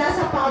namin sila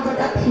sa pagod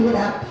at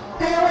hirap.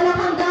 Kaya walang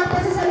hanggang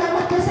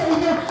pasasalamat po sa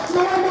inyo,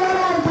 mga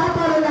Nora at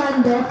Papa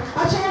Rolando.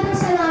 At syempre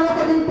salamat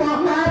ko din po,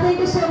 Ma, thank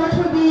you so much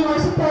for being our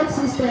support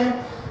system.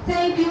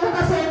 Thank you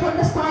kasi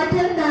from the start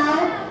till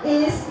now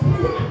is...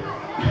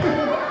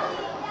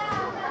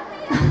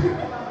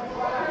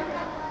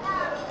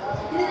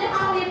 Hindi niyo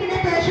kami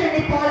pinapressure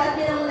ni Paul at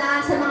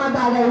pinangunahan sa mga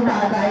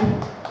bagay-bagay.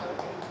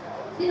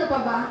 Sino pa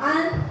ba?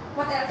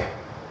 What else?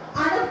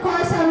 And of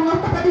course, sa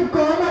mga kapatid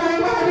ko,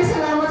 maraming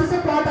salamat sa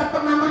support at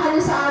pagmamahal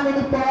sa amin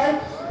ni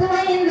Paul. To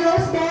my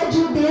in-laws, Bea,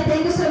 Judith,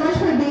 thank you so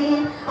much for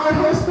being our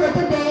host for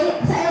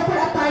today, sa effort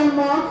at time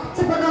mo,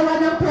 sa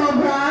paggawa ng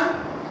program.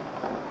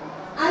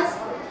 At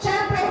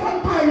syempre,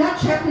 from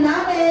Tarlac, chef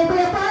namin,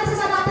 Kuya Francis,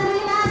 sa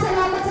Katerina,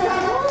 salamat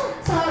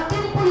sa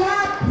Team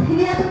Puyat,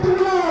 hindi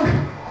natutulog.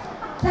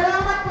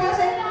 Salamat po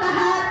sa inyong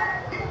lahat.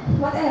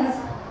 What else?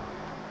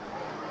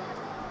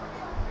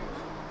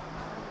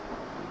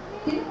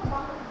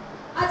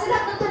 At sa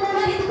lahat ng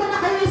tumulong, hindi ko na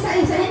kayo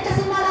isa-isahin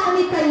kasi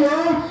marami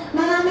kayo.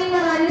 Maraming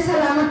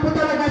salamat po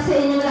talaga sa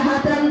inyong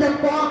lahat.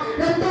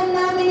 Ramdam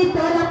namin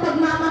ito ng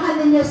pagmamahal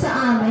ninyo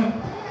sa amin.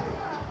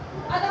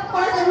 And of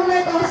course, I would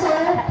like also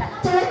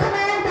to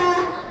recommend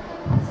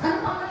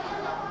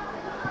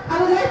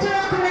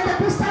the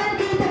Pristine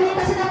Catering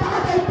kasi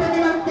napakabait po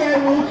ni Ma'am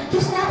Terry.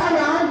 She's not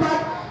around,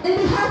 but in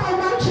behalf of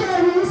Ma'am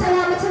Cherry,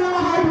 salamat sa mga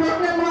hard work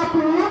ng mga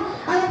crew.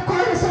 And of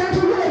course, the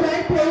CentroVille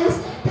event place.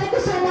 Thank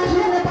you so much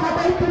na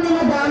napakabait po ni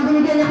Madam.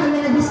 Binigyan niya kami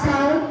na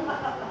discount.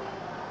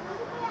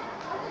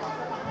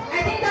 I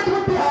think that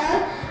would be all.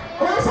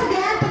 Once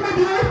again, to my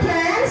dear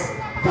friends,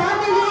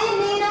 family,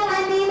 Ninong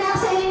and Nina,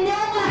 sa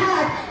inyong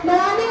lahat,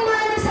 maraming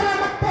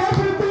salamat po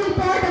for being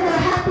part of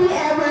our happy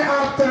ever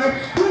after.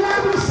 We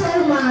love you so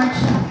much.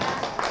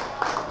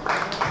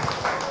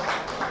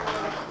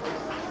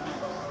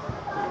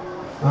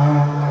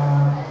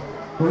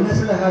 Una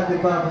sa lahat,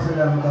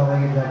 nagpapasalamat ako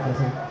kay God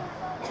kasi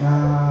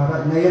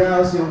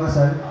nairaos yung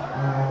kasal.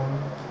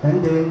 And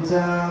then,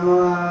 sa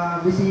mga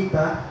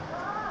bisita,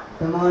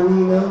 sa mga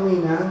ninang,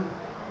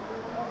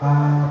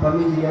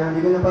 pamilya,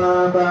 hindi ko na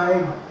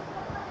pababain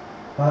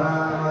para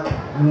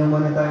mag-inom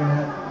muna tayo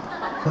lahat.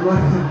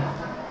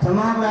 Sa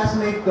mga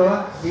classmate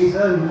ko,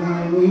 Jason,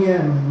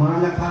 Ian, mga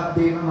nag-half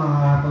day ko,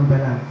 mga punta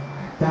lang.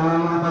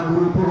 Sa mga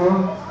kagrupo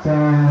ko, sa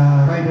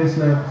Riders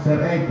Club, Sir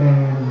Ed,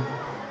 and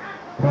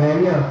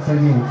Rogelio, sa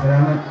gym,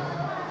 salamat.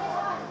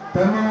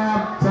 Sa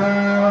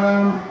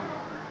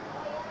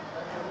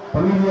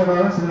pamilya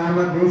ko,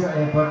 salamat din sa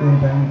effort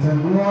and time.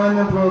 Sa gumawa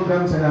ng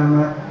program,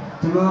 salamat.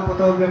 Sa mga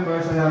photographer,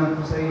 salamat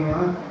po sa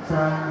inyo. Sa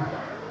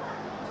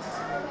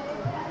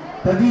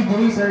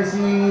DJ,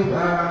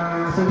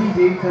 sa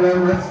DJ,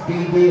 salamat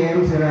kay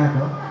DM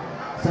Serato.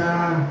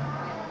 Sa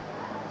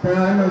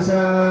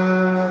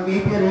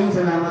catering,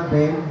 salamat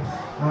din.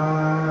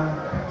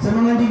 Sa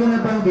mga hindi ko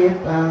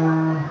nabanggit,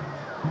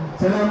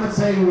 salamat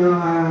sa inyo.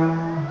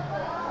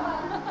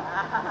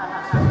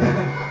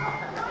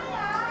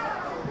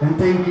 And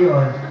thank you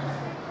all.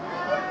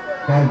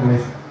 God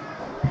bless.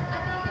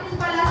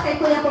 Pala kay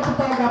Kuya po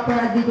photographer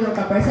at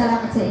videographer,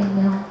 salamat sa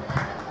inyo.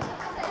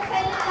 Sa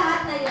inyo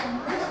lahat na yun.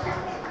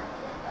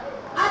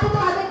 Ito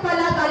agad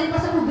pala, galing pa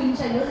sa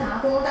probinsya yun ha.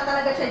 Pumunta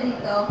talaga siya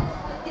dito.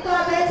 Ito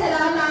agad,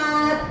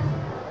 salamat.